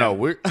 no. looking at-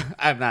 We're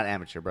I'm not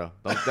amateur, bro.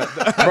 Don't,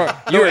 Bro,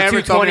 you're a ever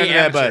throw me 220 under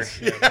that amateur.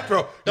 bus. Yeah,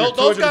 bro. Those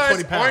You're guys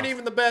 220 pounds. aren't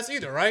even the best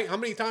either, right? How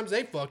many times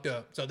they fucked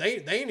up? So they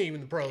ain't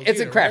even the pros.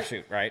 It's a either, right?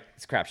 crapshoot, right?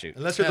 It's a crapshoot.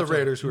 Unless you're the Absolutely.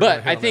 Raiders, who are But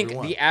gonna hit I on think every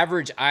one. the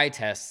average eye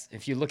test,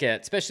 if you look at,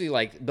 especially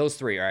like those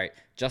three, all right,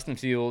 Justin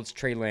Fields,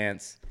 Trey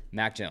Lance,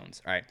 Mac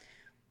Jones, all right,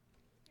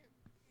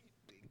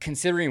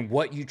 considering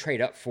what you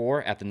trade up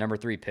for at the number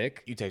 3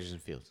 pick, You take Justin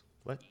Fields.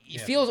 What?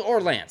 Fields or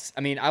Lance.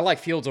 I mean, I like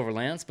Fields over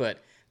Lance,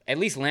 but at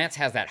least Lance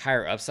has that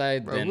higher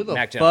upside Bro, than who the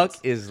Mac fuck Jones.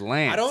 is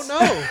Lance? I don't know.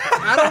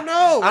 I don't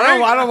know. I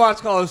right? don't watch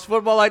college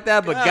football like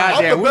that, but Yeah.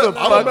 goddamn, who the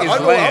fuck is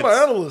I'm Lance? an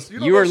analyst.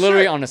 don't You are know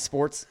literally shit. on a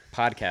sports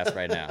podcast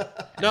right now.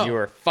 No. You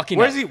are fucking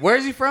Where's up. he? Where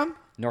is he from?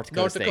 North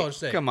Dakota North State. Dakota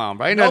State. Come on,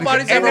 bro. Ain't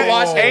Nobody's nothing, ever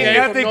watched a ain't game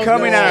from nothing North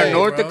coming Dakota out of State,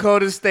 North bro.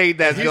 Dakota State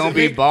that's He's gonna a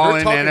be big- balling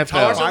in the they're talking NFL.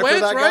 Tom Carson After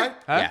Wentz, that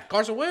right? guy? Yeah.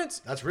 Carson Wentz.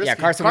 That's risky. Yeah,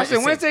 Carson Carson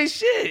Wentz. Wentz ain't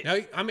shit.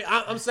 No, I mean,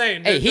 I'm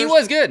saying. Hey, he there's-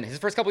 was good his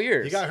first couple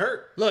years. He got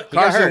hurt. Look,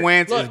 got hurt. Carson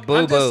Wentz is look. boo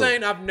I'm just boo.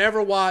 saying, I've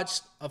never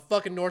watched a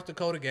fucking North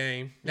Dakota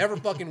game. Never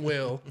fucking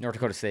will. North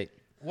Dakota State.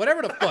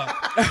 Whatever the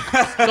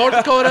fuck. North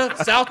Dakota,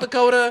 South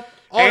Dakota,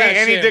 all that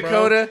Any shit,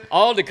 Dakota.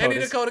 All Bro. Dakotas.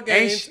 Any Dakota Ain't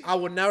games, sh- I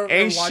would never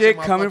Ain't watch shit in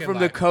my coming fucking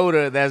from life.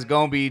 Dakota that's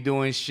gonna be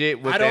doing shit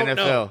with I the don't NFL.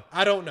 know.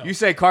 I don't know. You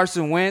say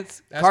Carson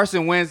Wentz? That's-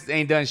 Carson Wentz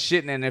ain't done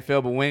shit in the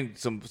NFL, but win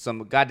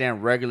some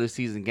goddamn regular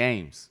season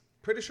games.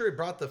 Pretty sure he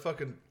brought the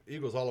fucking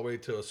Eagles all the way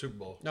to a Super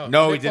Bowl. No,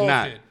 he Nick did Foles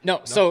not.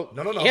 No, so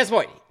No. guess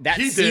what? That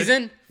He did.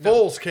 season,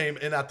 Foles came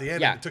in at the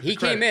end. yeah, and took he the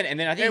credit. came in and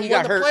then I think And he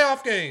won got the hurt.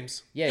 playoff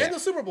games. Yeah, And yeah. the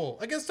Super Bowl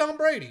against Tom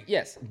Brady.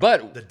 Yes,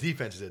 but The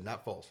defense did,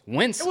 not Foles.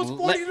 Wentz It was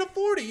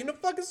 40-40 in the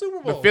fucking Super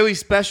Bowl. The Philly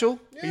special?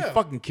 Are you Yeah.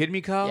 fucking kidding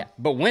me, Kyle? yeah,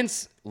 but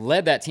Wentz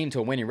led that team to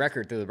a winning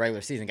record through the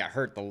regular season. Got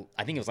hurt.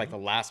 I think it was like the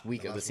last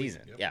week of the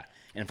season. Yeah,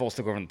 and Foles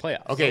took over in the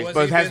playoffs. Okay, So has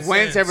but he has been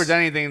Wentz since? ever done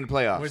anything in the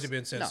playoffs? Where's he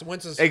been since?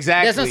 Wentz is-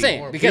 Exactly. That's what I'm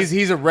saying, because-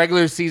 he's a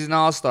regular season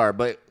all-star,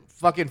 but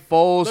fucking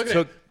Foles Look at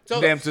took it. So-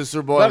 them to the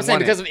Super Bowl. But I'm and saying won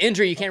because it. of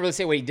injury, you can't really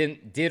say what he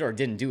did or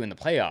didn't do in the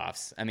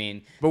playoffs. I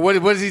mean, But what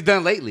has he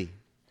done lately?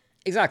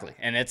 exactly.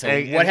 And it's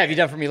And- what have you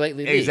done for me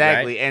lately? league,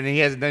 Exactly, right? and he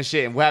hasn't done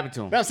shit. And what happened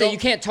to him? But I'm saying you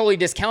can't totally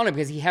discount him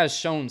because he has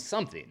shown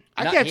something.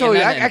 I Not- can't he- totally,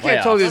 not I in can't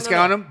playoffs. totally No, no,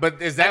 discount no. him.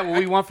 But is that what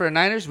we want for the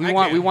Niners? We I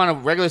want can. a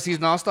regular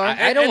season all-star.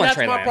 I don't and want that's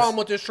Trey my Lance. problem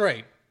with this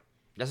trade.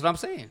 That's what I'm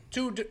saying.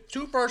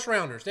 Two first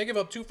rounders. They give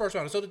up 2 first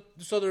rounders. So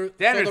the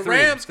Down to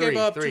Rams three, gave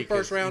up three, 2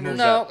 first 'cause he rounders. moves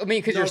No, I mean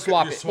because No, you're 'cause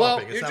swapping. you're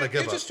swapping. Well, It's not a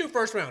give It's up. just 2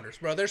 first rounders,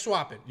 bro. They're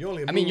swapping. You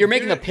only I mean move- you're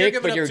making the You're pick,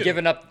 giving but up you're 2.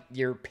 giving up.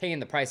 You're paying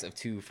the price of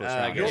 2 first you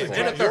rounders. You're only, And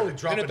a you're third. only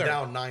dropping And a third.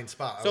 down 9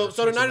 spots. So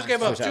the Niners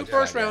gave up Switch 2 out,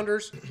 first yeah.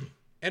 rounders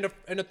and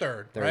a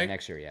third, Third right?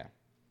 next year, yeah.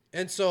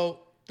 And so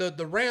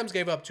the Rams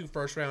gave up 2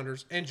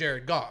 first-rounders and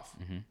Jared Goff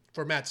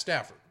for Matt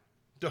Stafford,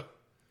 Duh.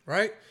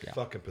 right?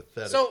 Fucking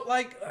pathetic. So,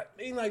 like, I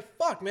mean, like,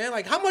 fuck, man.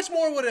 Like, how much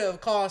more would it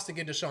have cost to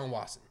get Deshaun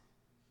Watson?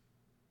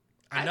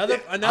 I'm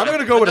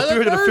gonna go with a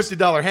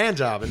 $350 hand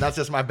job, and that's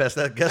just my best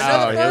guess.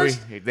 Another Oh, first?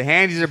 the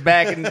handies are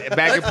back in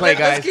play,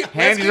 guys.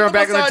 Handies are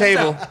back on the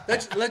table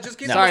Let's just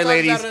keep Sorry, the massages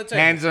ladies. out of the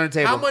table. Hands on the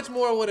table. How much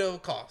more would it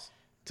have cost?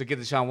 to get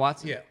Deshaun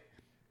Watson. Yeah.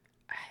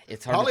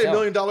 It's hard Probably to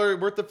 $1 tell. million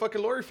worth of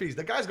fucking lawyer fees.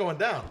 The guy's going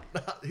down.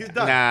 He's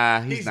done.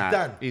 Nah, he's not.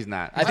 done. He's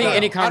not. I think don't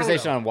any know. I don't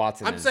conversation know. on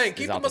Watson I'm is, saying is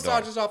keep the out the door.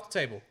 massages off the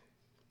table,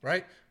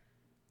 right?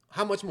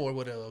 How much more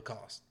would it have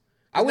cost?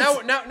 I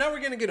would Now we're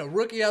gonna get a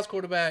rookie ass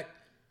quarterback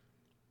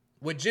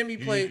with Jimmy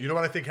playing. You know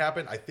what I think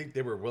happened? I think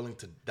they were willing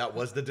to. That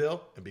was the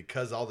deal, and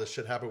because all this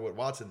shit happened with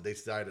Watson, they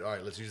decided, all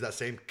right, let's use that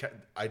same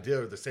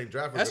idea or the same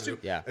draft. That's we're gonna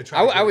true. do Yeah, and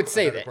try to I get would a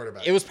say better that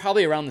quarterback. it was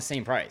probably around the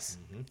same price.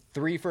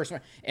 3 first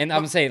round. And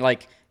I'm saying,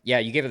 like, yeah,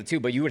 you gave it the 2,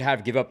 but you would have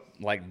to give up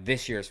like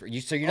this year's.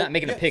 So you're not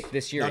making a yes. pick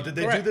this year. Now, did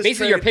they Correct. do this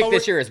Basically, your trade? pick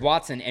this year is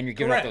Watson, and you're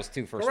giving up Correct. those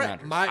 2 first Correct.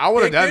 rounders. My I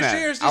would have pick done this that.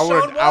 year is I would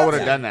Deshaun have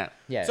Watson. done that.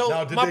 Yeah. So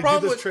Now, did my they do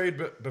problem this with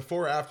trade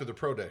before or after the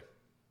pro day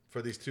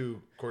for these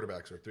 2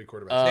 quarterbacks or 3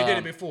 quarterbacks? they did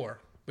it before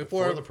the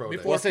pro day.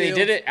 Well, so they Fields.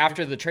 did it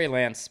after the Trey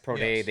Lance pro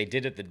day. Yes. They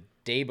did it the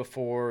day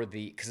before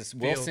because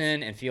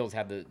Wilson and Fields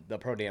had the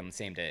pro day on the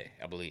same day,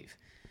 I believe.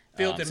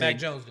 Fields and so Mac they-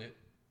 Jones did.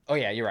 Oh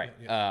yeah, you're right.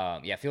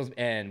 Yeah, Fields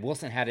and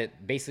Wilson had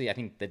it basically, I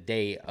think, the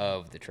day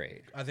of the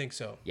trade. I think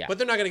so. Yeah. But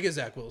they're not gonna get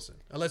Zach Wilson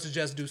unless it's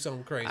just do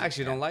something crazy. I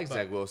actually don't like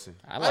Zach Wilson.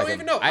 I I like don't him.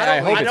 even know. I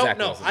hope I it's don't Zach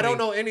know. Wilson. I don't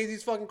know any of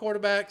these fucking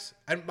quarterbacks.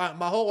 And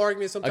my whole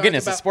argument sometimes Again,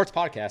 it's a about, sports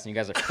podcast, and you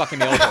guys are fucking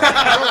me over. Right now.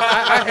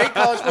 I hate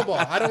college football.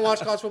 I don't watch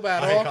college football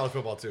at I all. hate college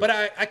football, too. But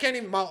I can't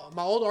even. My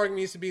old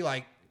argument used to be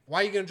like,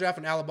 why are you going to draft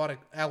an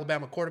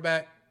Alabama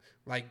quarterback?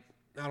 Like,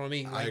 I don't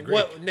mean. Like, agree.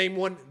 what? Name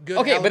one good.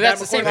 Okay, but that's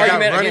the same They quarterback.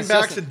 got argument running against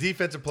backs Justin. and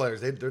defensive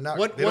players. They're not.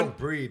 What- they what- don't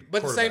breed.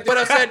 But the same. quarterbacks. But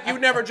I said you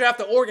never draft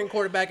the Oregon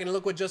quarterback, and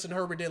look what Justin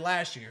Herbert did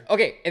last year.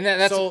 Okay, and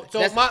that's So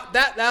that's,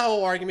 that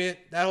whole argument,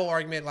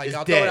 like It's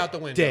I'll throw it dead. out the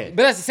window. Dead.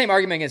 but that's the same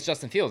argument against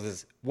Justin Fields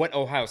is what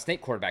Ohio State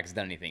quarterback has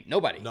done anything?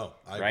 Nobody. No,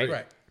 I right? agree.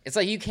 Right. It's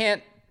like you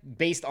can't,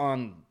 based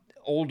on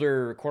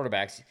older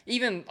quarterbacks,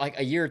 even like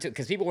a year or two,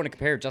 because people want to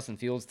compare Justin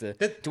Fields to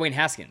Dwayne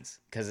Haskins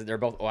because they're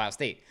both Ohio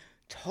State.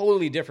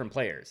 Totally different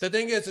players. The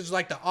thing is, it's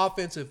like the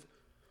offensive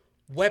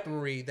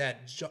weaponry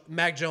that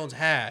Mac Jones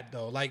had,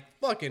 though. Like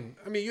fucking,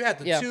 I mean, you had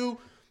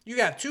you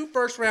got 2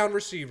 first round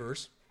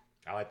receivers,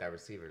 I like that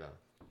receiver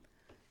though.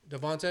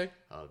 Devontae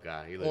Oh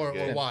god, he looks or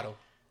good. Waddle.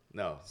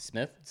 No,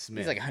 Smith? Smith.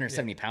 He's like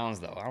 170 pounds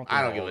though. I don't, think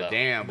I don't he'll give a hold up.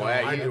 damn, boy.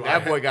 I do.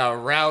 That boy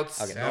got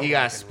routes. Okay. He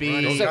got Those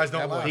speed. guys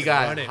don't last. He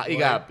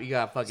Running,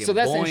 got fucking. So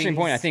that's the interesting boings.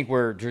 point. I think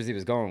where Jersey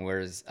was going.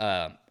 Whereas,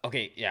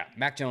 okay, yeah,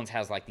 Mac Jones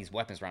has like these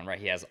weapons around, right?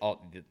 He has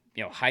all,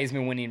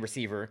 Heisman winning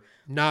receiver,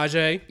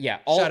 Najee. Yeah,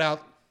 Shout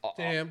out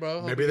to him,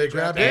 bro. Maybe they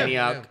grabbed him. him.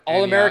 Antioch.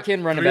 All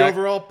American running 3 back,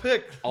 overall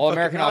pick. All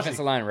American Fucking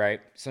offensive Najee. line,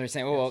 right? So they're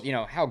saying,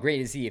 well, how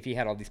great is he if he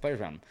had all these players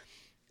around him?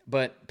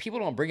 But people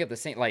don't bring up the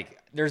same. Like,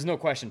 there's no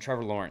question.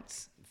 Trevor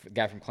Lawrence,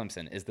 guy from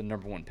Clemson, is the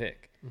 #1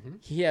 pick.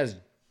 He has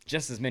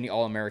just as many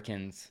All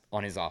Americans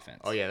on his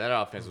offense. Oh yeah, that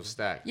offense was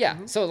stacked. Yeah,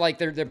 so like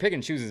they're picking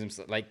and choosing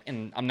himself. Like,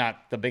 and I'm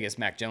not the biggest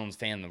Mac Jones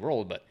fan in the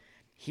world, but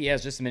he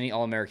has just as many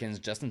All Americans.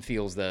 Justin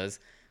Fields does.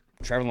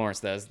 Trevor Lawrence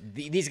does.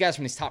 These guys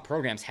from these top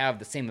programs have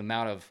the same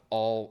amount of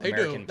All They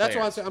American do. That's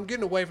why players. I'm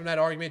getting away from that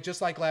argument.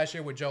 Just like last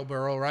year with Joe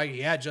Burrow, right?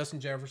 He had Justin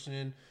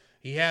Jefferson.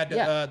 He had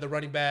Yeah. the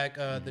running back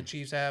the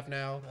Chiefs have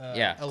now.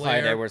 Yeah,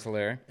 Clyde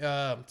Edwards-Helaire.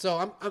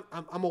 So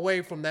I'm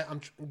away from that.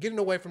 I'm getting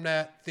away from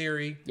that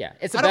theory. Yeah,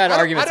 it's a I don't- bad I don't-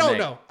 argument I to don't make.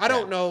 know. I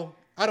don't know.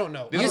 I don't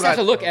know. You This just is have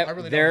to look I at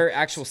really don't their know.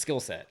 actual skill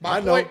set. My I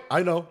know. point-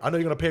 I know.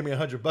 You're gonna pay me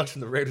 $100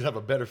 and the Raiders have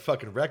a better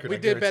fucking record. We I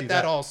did bet guarantee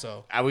that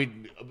also.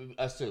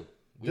 Us too.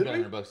 We Did bet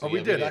we? $100. Oh, we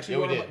Yeah, did. Actually,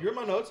 Yeah, we did. you're in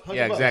my notes. $100.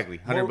 Yeah, exactly.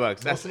 $100. More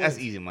That's wins.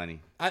 easy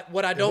money.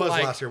 What I don't was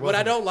like. last year, What I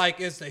wasn't it? don't like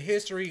is the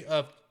history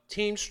of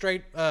teams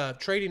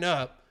trading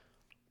up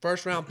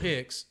first round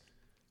picks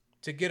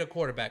to get a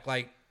quarterback.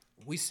 Like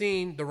we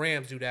seen the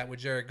Rams do that with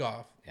Jared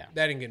Goff. Yeah.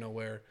 That didn't get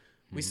nowhere.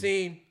 We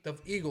seen the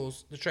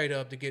Eagles to trade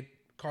up to get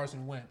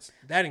Carson Wentz.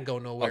 That didn't go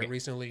nowhere Okay,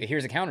 recently.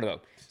 Here's a counter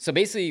though. So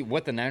basically,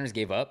 what the Niners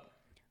gave up,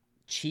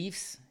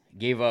 Chiefs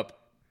gave up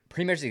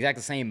pretty much the exact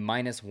same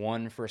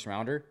 -1 first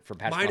rounder for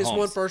Patrick Mahomes.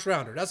 -1 first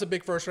rounder. That's a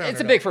big first rounder. It's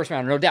a though. big first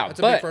rounder, no doubt. That's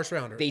a but big first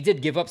rounder. They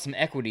did give up some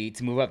equity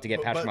to move up to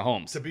get Patrick But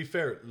Mahomes. To be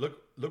fair, look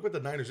what the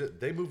Niners did.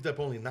 They moved up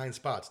only 9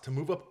 spots. To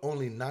move up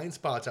only 9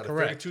 spots out of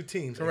Correct. 32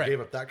 teams Correct. and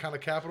gave up that kind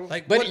of capital.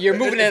 Like, But what- you're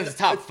moving It's- into the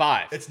top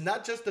 5. It's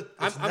not just the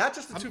I'm- not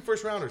just the 2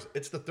 first rounders.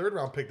 It's the 3rd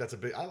round pick that's a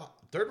big.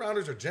 Third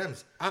rounders are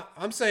gems.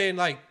 I'm saying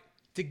like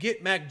to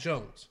get Mac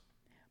Jones.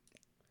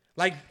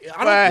 Like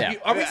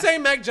But- are we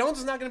saying Mac Jones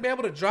is not going to be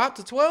able to drop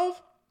to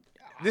 12?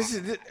 this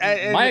is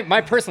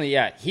my personally,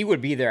 yeah, he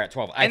would be there at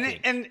 12. I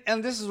think.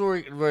 And this is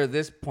where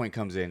this point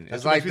comes in. That's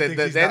It's what like makes me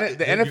the think he's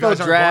not- NFL you guys aren't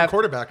going draft.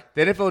 quarterback.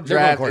 The NFL They're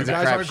draft going is You a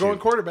guys aren't going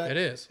crapshoot. quarterback. It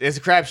is. It's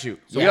a crapshoot.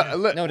 Yeah,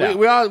 no doubt.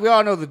 We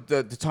all know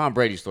the Tom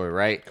Brady story,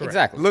 right?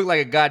 Exactly. Looked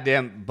like a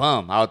goddamn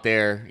bum out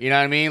there. You know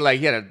what I mean? Like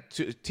he had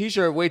a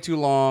t-shirt way too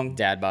long.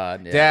 Dad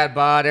bod. Yeah. Dad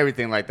bod,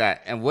 everything like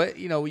that. And what'd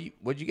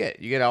you get?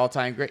 You get an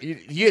all-time great.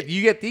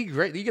 You get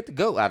the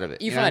GOAT out of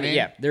it. You know what find I it, mean?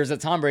 yeah. There's a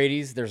Tom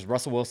Brady's. There's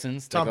Russell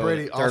Wilson's. that Tom go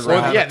Brady third also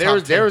round. had Yeah, a there top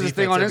was 10 a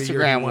thing on defense every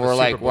year. He Instagram won a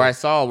where Super Bowl. I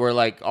saw where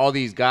like all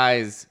these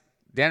guys,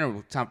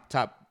 Dan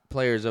top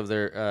players of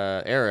their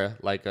era,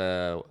 like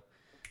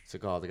what's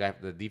it called?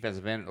 The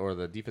defensive end or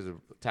the defensive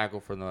tackle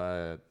from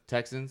the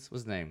Texans.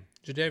 What's his name?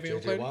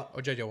 Jadavion Clayton Watt?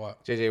 or JJ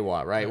Watt? JJ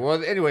Watt, right?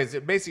 Well, anyways,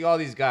 basically all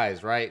these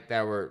guys, right,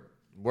 that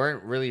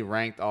weren't really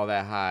ranked all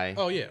that high.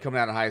 Oh, yeah. Coming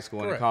out of high school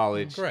and Correct.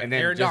 college, Correct. and then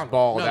Aaron just Donald,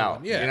 balled another out.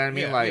 one. Yeah, You know what I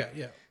mean? yeah, Like,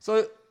 yeah.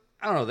 so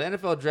I don't know. The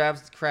NFL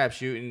draft's a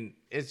crapshoot, and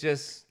it's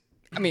just.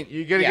 I mean,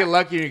 You're gonna yeah. get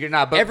lucky, or you're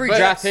not. But Every but-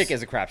 draft pick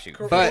is a crapshoot.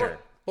 for But- sure.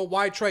 But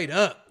why trade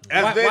up?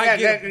 And Why, that- why that-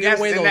 give and that's-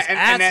 away and those that- and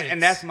assets?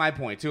 and that's my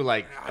point too.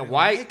 Like, I don't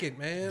why? like it,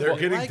 man. They're I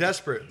getting like it.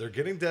 desperate. They're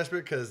getting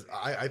desperate because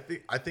I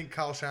think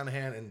Kyle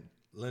Shanahan and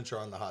Lynch are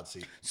on the hot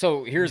seat.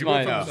 So here's You go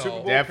my. from No, Super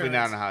Bowl definitely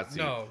not appearance. in the hot seat.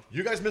 No,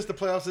 You guys missed the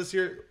playoffs this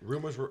year.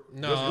 Rumors were.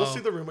 No. You'll see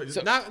the rumors.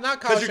 not Kyle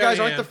Because you guys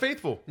aren't Shanahan. the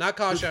faithful. Not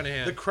Kyle The-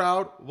 Shanahan. The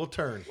crowd will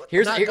turn.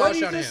 Here's Not here- Kyle What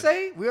did you just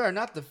Shanahan. say? We are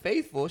not the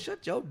faithful.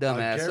 Shut your dumb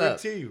I ass up.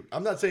 guarantee you.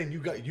 I'm not saying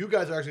you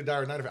guys are actually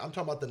dire Niner fans. I'm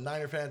talking about the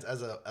Niner fans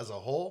as a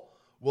whole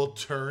will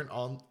turn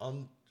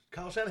on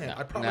Kyle Shanahan.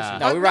 I promise Nah. you.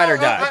 No, we ride or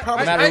die. No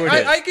No matter who it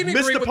is. I can Missed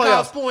agree the with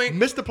Kyle's playoffs. point.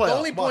 Missed the The playoffs.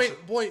 only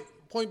Watch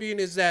point being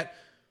is that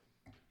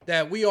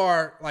we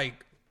are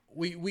like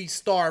we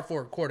starve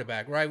for a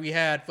quarterback, right? We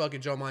had fucking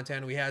Joe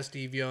Montana, we had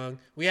Steve Young,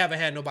 we haven't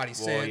had nobody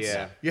since.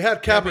 yeah. You had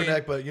I Kaepernick,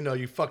 mean- but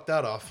you fucked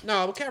that off.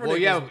 No, but Kaepernick Well,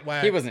 yeah, was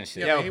whack. he wasn't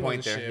shit. You have he a point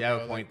wasn't there. shit, You have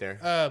bro. a point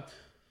there.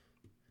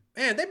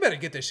 Man, they better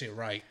get this shit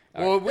right.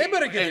 Well, They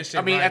better get this shit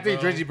I mean, right, I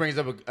think bro. Drizzy brings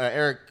up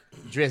Eric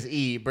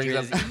Drizzy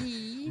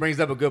brings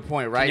up a good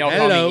point, right? Y'all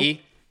call Hello. me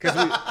E.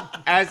 Because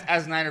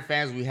as Niner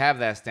fans, we have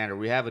that standard.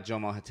 We have a Joe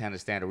Montana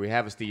standard. We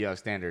have a Steve Young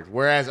standard.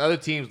 Whereas other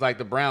teams like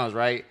the Browns,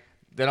 right?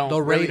 They don't.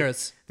 The really-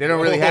 Raiders. They don't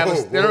really have.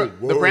 Whoa, They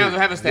don't, whoa, the Browns don't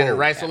have a whoa. standard,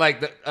 right? So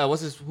like,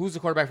 who's the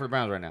quarterback for the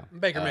Browns right now?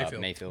 Baker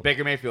Mayfield. Mayfield.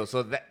 Baker Mayfield.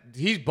 So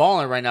he's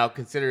balling right now,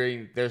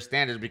 considering their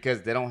standards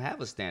because they don't have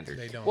a standard.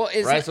 They don't. Well,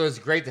 is Right, so it's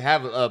great to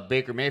have a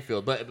Baker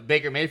Mayfield, but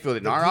Baker Mayfield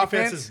in The our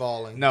defense offense is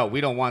balling. No,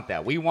 we don't want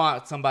that. We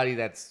want somebody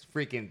that's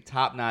freaking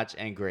top notch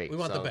and great. we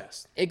want So- the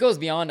best. It goes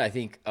beyond, I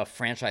think, a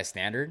franchise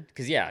standard.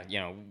 Because, yeah,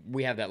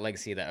 we have that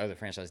legacy that other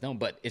franchises don't.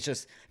 But it's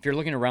just, if you're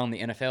looking around the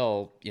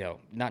NFL,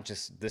 not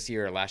just this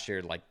year or last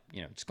year, like,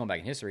 just going back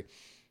in history,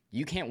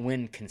 you can't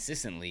win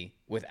consistently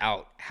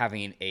without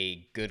having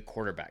a good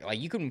quarterback. Like,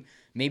 you can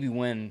maybe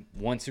win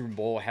one Super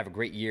Bowl, have a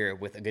great year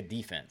with a good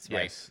defense,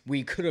 right? Yes.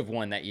 We could have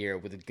won that year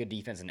with a good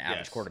defense and an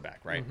average Yes.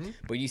 quarterback, right?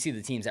 But you see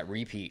the teams that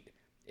repeat,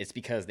 it's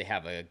because they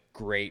have a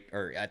great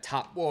or a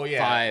top Well, yeah,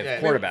 five yeah.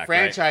 quarterback,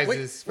 right?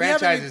 Franchises, We haven't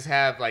franchises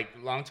have like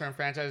long-term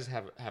franchises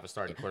have a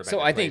starting quarterback. So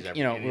that I plays think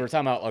every we game. were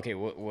talking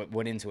about what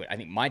went into it. I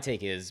think my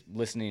take is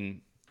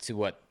listening to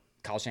what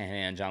Kyle Shanahan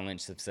and John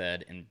Lynch have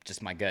said, and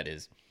just my gut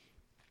is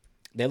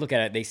they look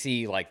at it, they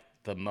see like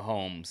the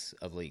Mahomes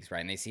of leagues, right,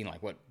 and they see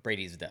like what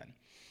Brady's done,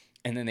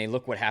 and then they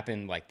look what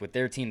happened like with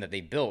their team that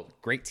they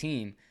built, great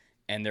team,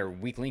 and their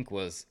weak link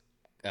was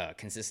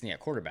consistency at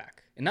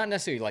quarterback, and not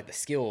necessarily like the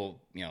skill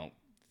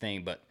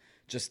thing, but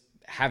just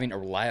having a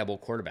reliable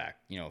quarterback,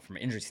 from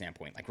an injury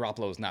standpoint. Like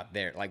Garoppolo's not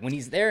there. Like when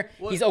he's there,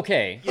 he's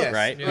okay, yes.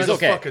 right? Yeah. He's It's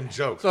okay. a fucking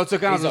joke. So to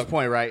Gonzo's okay.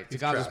 point, right? To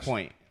He's Gonzo's trash.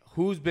 point,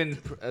 who's been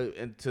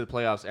into the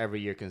playoffs every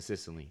year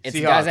consistently? It's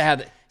the guys that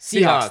have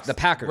Seahawks, the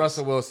Packers,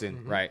 Russell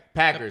Wilson, right?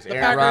 Packers, The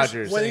Aaron Packers,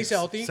 Rodgers, when he's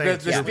healthy.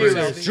 Saints. the Yeah, Steelers,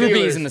 healthy. Drew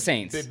Brees Steelers, and the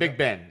Saints. Big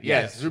Ben,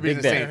 yes, Drew Brees Big and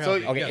the Ben. Saints. So,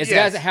 Okay, Yes. it's the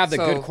guys that have the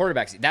so- good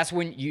quarterbacks. That's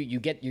when you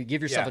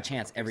give yourself Yeah, a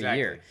chance every exactly.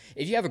 year.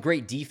 If you have a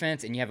great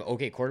defense and you have an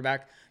okay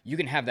quarterback, you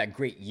can have that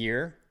great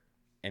year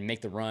and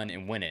make the run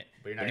and win it.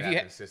 But you're not if gonna you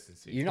have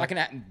consistency. You're not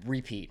going to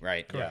repeat,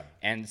 right? Correct.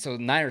 And so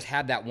the Niners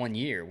had that one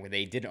year where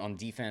they did it on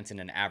defense and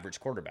an average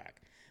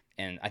quarterback.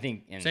 And I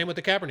think Same with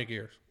the Kaepernick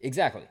years.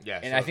 exactly. Yeah,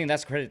 and so- I think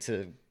that's credit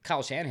to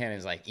Kyle Shanahan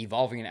is like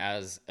evolving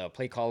as a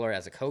play caller,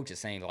 as a coach, is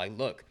saying like,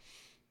 look,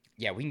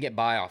 yeah, we can get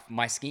by off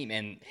my scheme,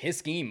 and his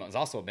scheme has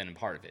also been a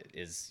part of it.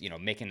 Is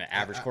making an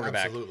average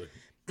quarterback. Absolutely.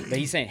 But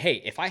he's saying,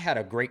 hey, if I had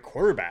a great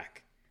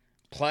quarterback,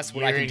 plus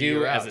what I Year can in, do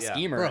year as out, a yeah.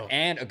 schemer Bro.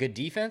 and a good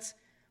defense,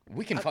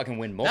 we can fucking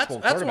win multiple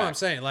That's quarterbacks. what I'm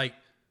saying. Like,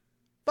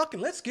 fucking,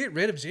 let's get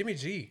rid of Jimmy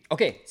G.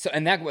 Okay, so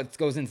and that what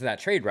goes into that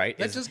trade, right?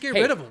 Let's is, just get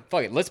hey, rid of him.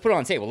 Fuck it, let's put it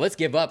on the table. Let's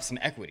give up some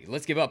equity.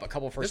 Let's give up a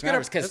couple first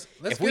rounders because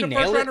let's if we get a nail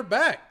first it, rounder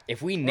back.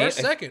 if we Or nail a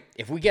second.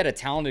 if we get a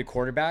talented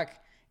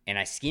quarterback and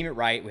I scheme it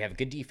right, we have a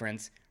good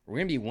defense, we're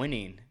gonna be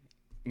winning,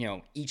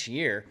 each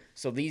year.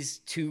 So these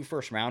 2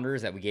 first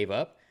rounders that we gave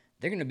up,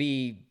 they're gonna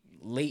be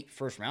late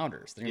first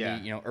rounders. They're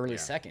gonna be early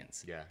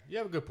seconds. Yeah, you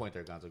have a good point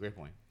there, Gonzo. Great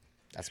point.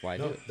 That's why I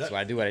do it. that- That's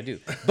why I do what I do.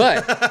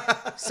 But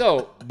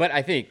but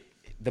I think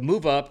the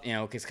move up,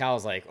 because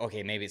Kyle's like,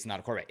 okay, maybe it's not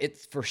a quarterback.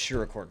 It's for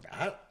sure a quarterback.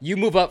 I- You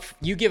move up,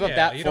 you give up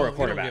that you for a don't- you don't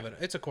quarterback. give it-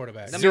 It's a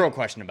quarterback. Zero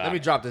question about Let me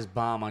it. drop this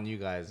bomb on you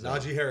guys.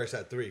 Najee Harris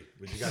at 3.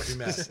 Would you guys be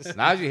mad?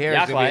 Najee Harris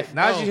Yak life.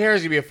 Najee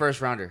Harris gonna be a first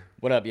rounder.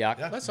 What up, Yak?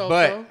 Yeah. Let's hope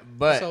But- so.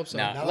 but- Let's hope so.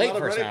 Now, Not a late lot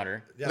of first Reddit-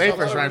 rounder. Yeah, Late not a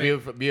lot first of rounder,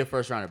 Reddit- be a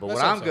first rounder. But Let's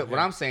what I'm hope so, what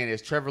yeah. I'm saying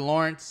is Trevor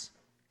Lawrence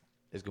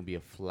is gonna be a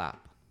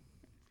flop.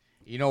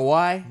 You know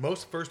why?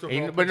 Most first And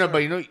overall. you- but no, picks but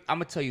are- you know, I'm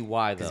gonna tell you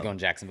why though. He's going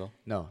to Jacksonville.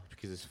 No,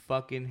 because his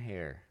fucking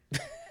hair.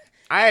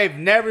 I've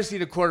never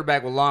seen a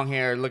quarterback with long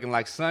hair looking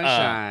like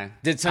Sunshine.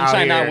 Did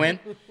Sunshine out not here. win?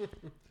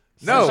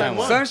 No, Sunshine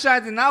won.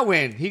 Sunshine did not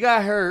win. He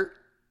got hurt.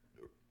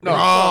 No.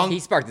 Wrong. He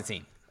sparked the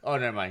team. Oh,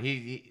 never mind.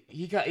 He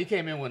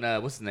came in when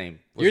what's his name?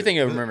 You're thinking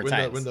of When the- Remember when the-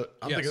 Titans. when the-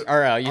 I'm Yes. thinking.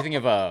 Or you're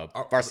thinking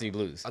of Varsity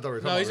Blues. I thought we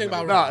were No, talking he's thinking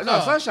about. about No,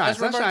 No, Sunshine. that's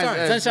Remember Sunshine.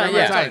 Titans. Sunshine,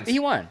 Remember yeah. Titans. He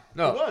won.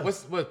 No, He won.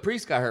 what's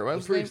Priest got hurt? What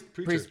was his name?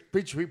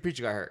 Preacher.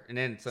 Preacher got hurt, and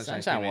then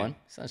Sunshine Sunshine came in. won.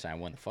 Sunshine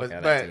won the fuck But, out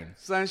of that but team.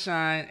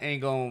 Sunshine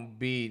ain't gonna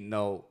be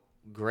no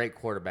great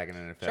quarterback in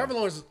the NFL. Trevor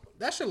Lawrence,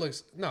 that shit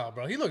looks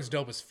bro. He looks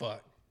dope as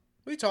fuck.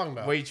 What are you talking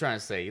about? What are you trying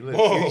to say? He looks,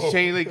 Whoa.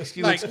 he looks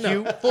like cute.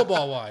 no,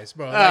 football wise,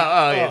 bro. Oh, Like,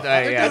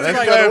 yeah. dude's Let's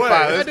like- clarify.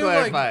 that Let's dude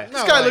like- clarify. no,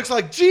 This guy like, looks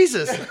like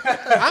Jesus.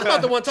 I'm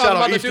not the one talking Shout out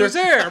about the Easter. dude's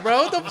hair,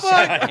 bro. What the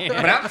fuck?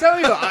 But I'm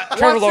telling you,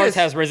 Trevor watch Lawrence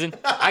this. has risen.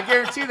 I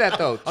guarantee that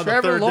though. On the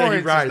Trevor third day, he Lawrence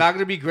is rides. not going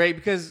to be great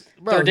because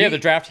bro, Third day of the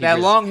draft, he that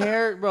was- long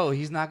hair, bro,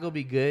 he's not going to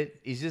be good.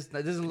 He's just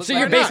that doesn't look. So like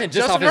you're not? basing it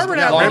just Justin off his Herbert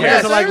had long long Raymond hair.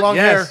 ass doesn't like long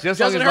yes, hair. just like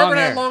Justin his long Herbert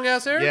hair. had long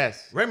ass hair.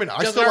 Yes. Raymond, I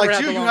Justin still Herbert like had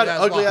you. the You long had ass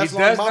ugly lock. He ass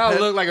long does mop not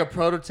head. look like a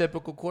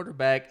prototypical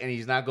quarterback, and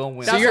he's not going to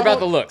win. So That's you're the about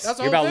the whole- looks. that's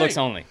the You're whole about looks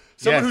thing. only.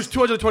 Someone Yes. who's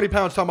 220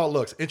 pounds talking about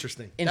looks.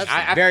 Interesting. Interesting.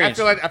 I Very feel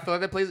interesting.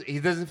 like that plays. He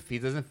doesn't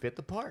fit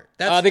the part.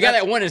 That's The guy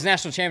that's- that won his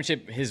national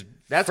championship his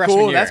That's freshman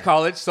cool. year. That's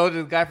college. So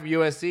did the guy from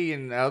USC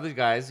and the other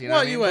guys. You know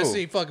Well, what I mean?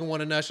 USC Cool. fucking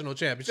won a national You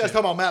championship. guys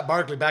talking about Matt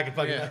Barkley back in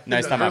fucking. Yeah. No,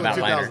 he's talking about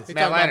early Matt Leinart. 2000s. He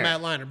Matt talking about Leinart.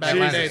 Matt Leinart back in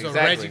Jesus, the days when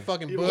exactly. Reggie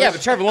fucking Yeah, Bush. Yeah,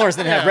 but Trevor Lawrence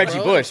didn't have Yeah, Reggie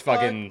bro. Bush Fuck.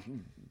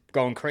 fucking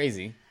going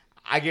crazy.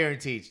 I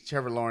guarantee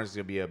Trevor Lawrence is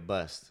gonna be a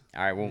bust.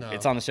 All right, well, No.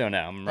 it's on the show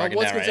now. I'm Well, writing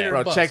what's down right considered now.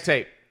 a Bro, bust? check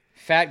tape.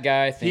 Fat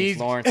guy thinks He's-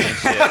 Lawrence ain't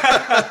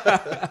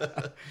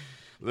shit.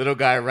 Little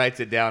guy writes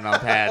it down on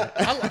pad.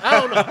 I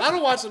don't know. I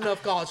don't watch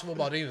enough college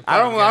football to even. I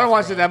don't fucking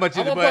watch guess, it bro. that much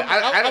either, I but wouldn't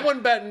I I don't-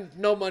 wouldn't bet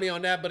no money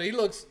on that. But he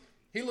looks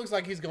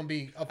like he's gonna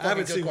be a I fucking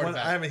haven't good seen one.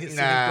 quarterback. I haven't seen him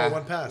Nah, throw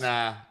one pass.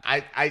 nah.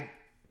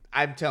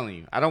 I'm telling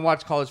you, I don't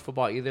watch college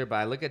football either. But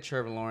I look at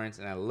Trevor Lawrence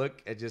and I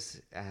look at just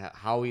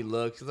how he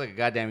looks. He's like a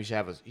goddamn. He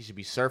should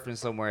be surfing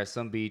somewhere at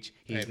some beach.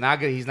 He's not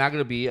good. He's not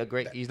gonna be a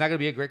great. He's not gonna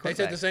be a great They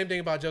quarterback. said the same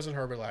thing about Justin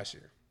Herbert last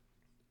year.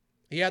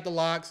 He had the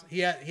locks. He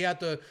had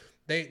the.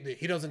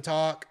 He doesn't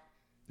talk.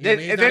 You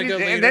know, he's not a good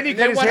leader. And then he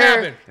cut his what hair.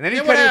 happened? And then he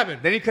what cut happened?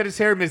 Then he cut his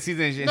hair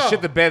midseason and No.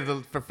 shit the bed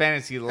for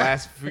fantasy the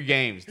last few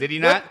games. Did he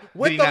not?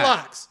 with Did he the not?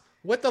 locks.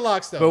 With the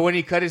locks though. But when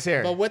he cut his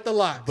hair. But with the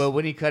locks. But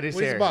when he cut his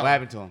When he's hair, bald. what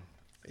happened to him?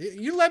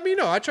 You let me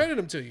know. I traded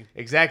him to you.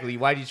 Exactly.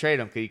 Why did you trade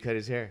him? Because he cut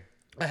his hair.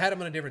 I had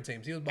him on a different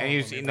team. He was balling. And he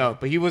was for me. no,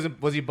 but he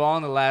wasn't. Was he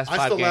balling the last I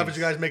 5 still games? laugh at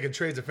you guys making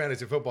trades in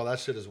fantasy football. That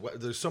shit is.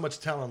 There's so much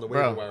talent on the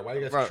waiver Bro. wire. Why are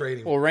you guys Bro.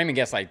 trading? Well, Raymond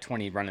gets like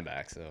 20 running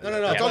backs. So No. That's no,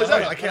 all no, he's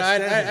done. no. I can't But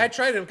stand him. I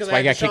traded him because That's why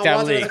I he got had kicked Deshaun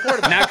out of the Watson as a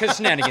quarterback. league. Not because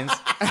shenanigans.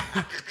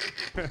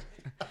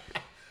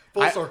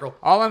 Full circle.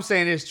 All I'm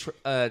saying is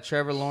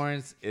Trevor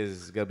Lawrence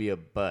is gonna be a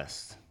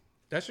bust.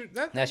 That's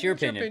your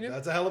opinion.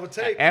 That's a hell of a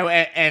take.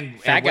 And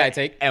Fat guy when,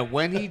 take. And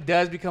when he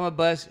does become a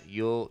bust,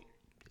 you'll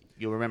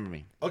remember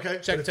me. Okay.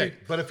 Check tape.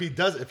 But if he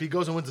goes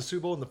and wins the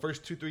Super Bowl in the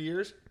first 2-3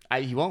 years,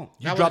 He won't.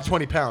 you Not drop with the-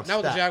 20 pounds. Not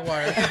with the Stat.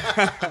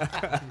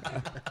 Jaguars.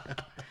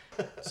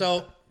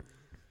 So,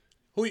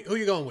 who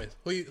you going with?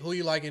 Who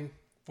you liking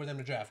for them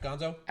to draft?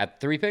 Gonzo At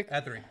 3 pick?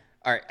 at 3.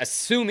 All right,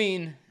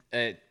 assuming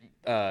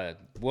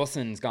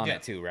Wilson's gone Yeah.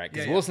 at 2, right?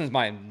 Because Yeah. Wilson's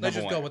my number Let's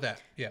just one. go with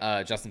that.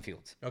 Yeah. Justin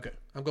Fields. Okay.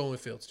 I'm going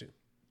with Fields too.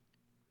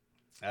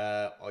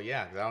 Oh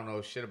yeah, 'cause I don't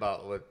know shit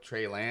about what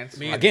Trey Lance.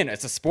 Me Again,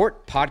 it's a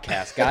sport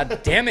podcast. God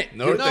damn it.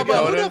 North No,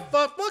 but who Dakota.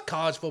 the fuck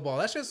college football?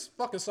 That's just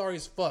fucking sorry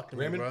as fuck to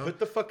me, Raymond, bro. put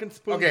the fucking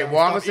spoon Okay, down.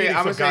 well I'm Stop gonna eating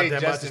say so goddamn much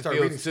and Justin start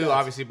reading Fields too, stats.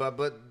 obviously,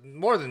 but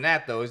more than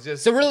that though, it's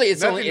just So really,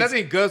 it's nothing, only- it's-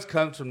 nothing good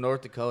comes from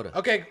North Dakota.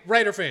 Okay,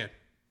 Raider fan.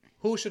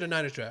 Who should the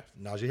Niners draft?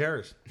 Najee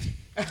Harris.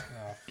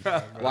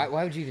 Why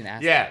would you even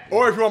ask Yeah, that?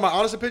 Or if you want my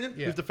honest opinion,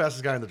 Yeah. who's the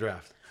fastest guy in the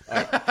draft?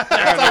 That's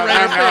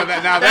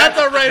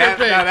a Raider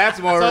pick. Now that's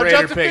more So of a Raider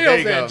Justin pick. Fields There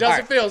you then. go.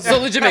 Justin Fields. So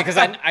legitimate, because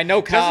I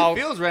know Kyle.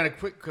 Justin Fields ran a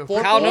quick.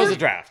 Kyle knows four? the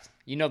draft.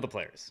 You know the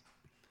players.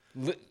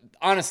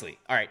 Honestly,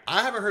 all right.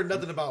 I haven't heard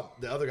nothing about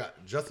the other guy.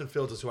 Justin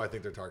Fields is who I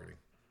think they're targeting.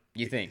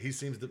 You think? He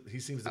seems to be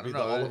the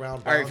know. all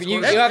around. All right,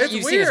 you That's-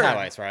 you've it's seen his weird.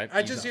 highlights, right?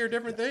 I just hear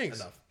different things.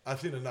 enough. I've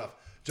seen enough.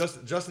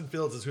 Justin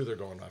Fields is who they're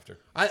going after.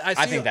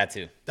 I think that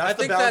too. That's I the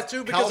think balance. that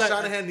too, because Kyle I-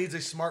 Shanahan needs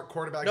a smart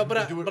quarterback. No, who but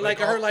can I- do it but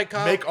like I heard, like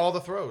Kyle- make all the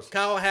throws.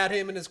 Kyle had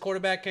him in his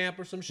quarterback camp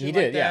or some shit He like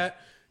did, yeah.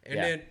 that. And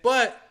Yeah. then,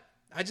 but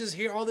I just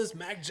hear all this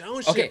Mac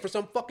Jones Okay. shit for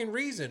some fucking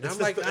reason. I'm just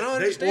like, the- I don't they-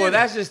 understand. Well, it.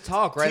 that's just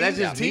talk, right? That's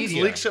just teams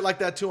media. leak shit like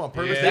that too on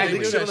purpose. Yeah, they they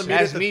leak do shit that on the shit. media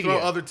That's to media. throw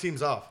other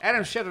teams off.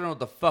 Adam Schefter don't know what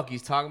the fuck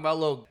he's talking about.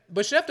 Little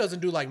But Chef doesn't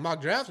do like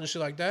mock drafts and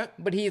shit like that.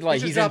 But he's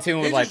just in dropped- tune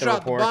he with like just the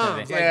dropped reports and bombs,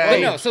 everything. like, Yeah, But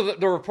hey. no, so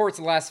the reports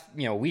the last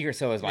week or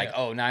so is like, Yeah.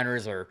 oh,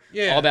 Niners are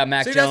Yeah. all about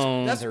Mac See, that's-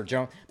 Jones that's- or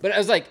Jones. But I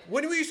was like,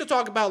 When we used to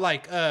talk about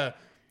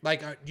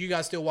you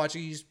guys still watch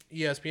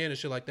ESPN and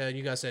shit like that, and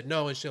you guys said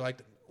no and shit like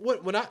that.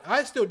 When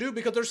I still do,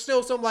 because there's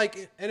still some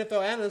like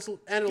NFL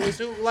analysts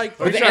who like.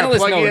 but the trying to analysts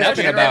plug know ESPN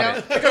nothing right about now?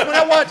 it. Because when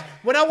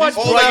I watch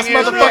Old ass plugging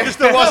in- motherfucker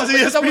still watches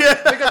because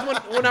ESPN.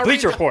 because when I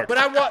Bleacher read, Report. When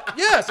I watch,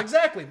 yes,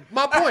 exactly.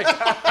 My point.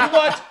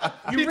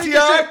 You read the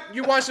PTI. shit,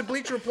 you watch the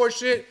Bleacher Report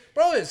shit,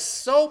 bro. It's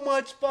so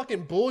much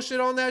fucking bullshit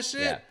on that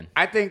shit. Yeah.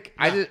 I think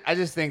I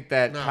just think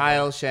that Nah,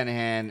 Kyle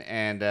Shanahan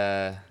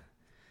and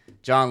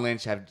John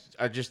Lynch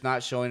are just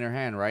not showing their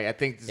hand, right? I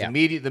think Yeah.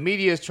 the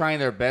media is trying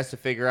their best to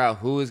figure out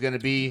who is going to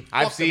be.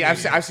 I've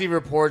seen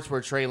reports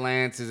where Trey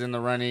Lance is in the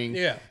running.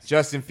 Yeah.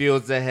 Justin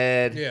Fields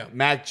ahead. Yeah.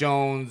 Mac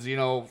Jones,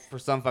 for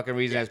some fucking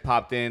reason has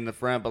popped in the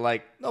front, but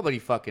like nobody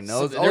fucking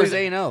knows. So Always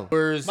there's- they know.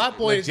 My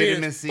point is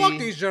legitimacy. fuck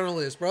these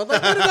journalists, bro.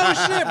 Like, look at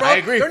those shit, bro. I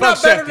agree. They're Fuck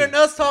not better Shefty. than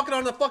us talking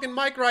on the fucking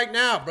mic right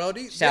now, bro.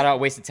 Shout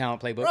out Wasted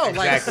Talent Playbook. Bro,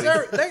 like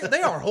Exactly.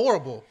 they are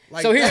horrible.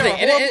 Like, So here's the they are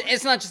thing, and horrible.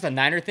 it's not just a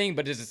Niner thing,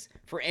 but it's just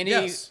for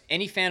Yes.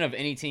 any fan of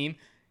any team,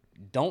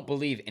 don't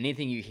believe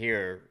anything you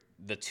hear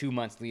the 2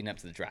 months leading up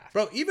to the draft.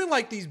 Bro, even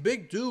like these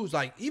big dudes,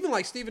 like even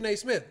like Stephen A.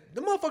 Smith, the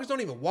motherfuckers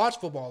don't even watch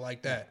football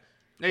like that.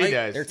 Yeah, he Like,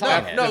 does. They're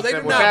talking heads. No, they do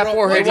With not, that bro.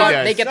 forehead, They he watch-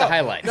 does. They get the No.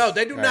 highlights. No,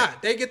 they do Right.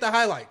 not. They get the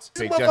highlights.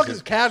 These Big motherfuckers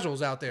Justice.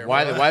 casuals out there.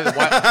 Why? bro.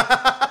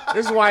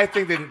 This is why I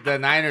think that the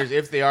Niners,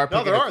 if they are No,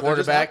 picking there a aren't. They're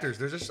just quarterback, actors.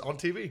 They're just on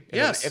TV.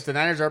 Yes. If the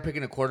Niners are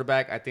picking a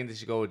quarterback, I think they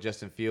should go with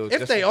Justin Fields.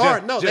 If they are,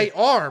 they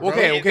are, bro.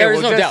 Okay, There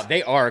is well, no just- doubt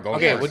they are going.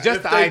 Okay, for well, it. just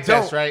If the they eye test,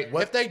 don't, right?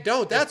 If they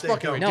don't, that's they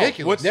fucking don't. no,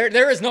 ridiculous.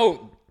 there is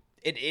no.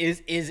 It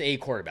is a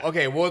quarterback.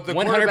 Okay, well, the 100%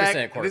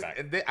 quarterback, quarterback.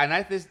 I think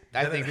Then this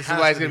it is has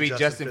why it's to going to be be Justin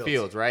Justin Fields.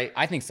 Fields, right?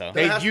 I think so.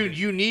 That has to be.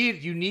 You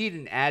need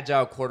an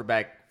agile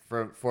quarterback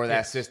for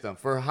that system.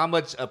 For how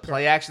much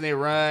play action they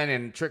run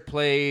and trick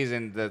plays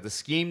and the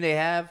scheme they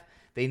have,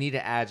 they need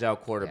an agile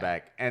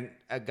quarterback and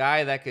a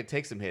guy that could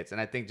take some hits. And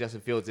I think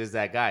Justin Fields is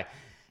that guy.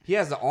 He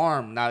has the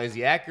arm. Now, is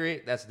he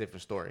accurate? That's a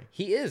different story.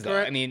 He is though.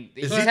 Correct. I mean,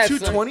 Is he's he had some-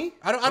 220?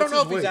 I don't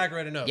know if he's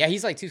accurate enough. Yeah,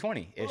 he's like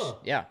 220 ish. Huh.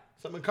 Yeah.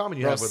 Something in common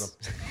you Bro, have with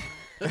him.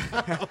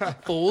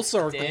 Full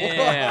circle.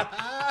 Damn.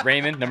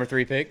 Raymond, number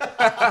 3 pick.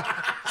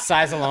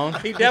 Size alone.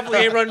 He definitely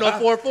ain't running no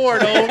 4-4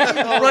 though.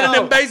 Running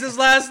them bases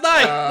last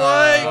night.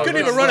 Boy, he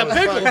couldn't even run a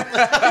pickle.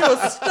 He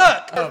was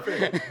stuck.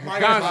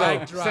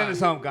 Gonzo, drop. send us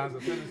home,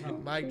 Gonzo. Send us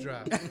home. Mic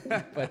drop.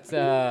 But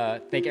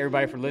thank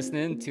everybody for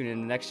listening. Tune in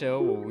to the next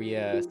show where we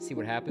see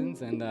what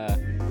happens and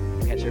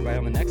catch everybody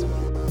on the next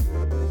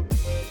one.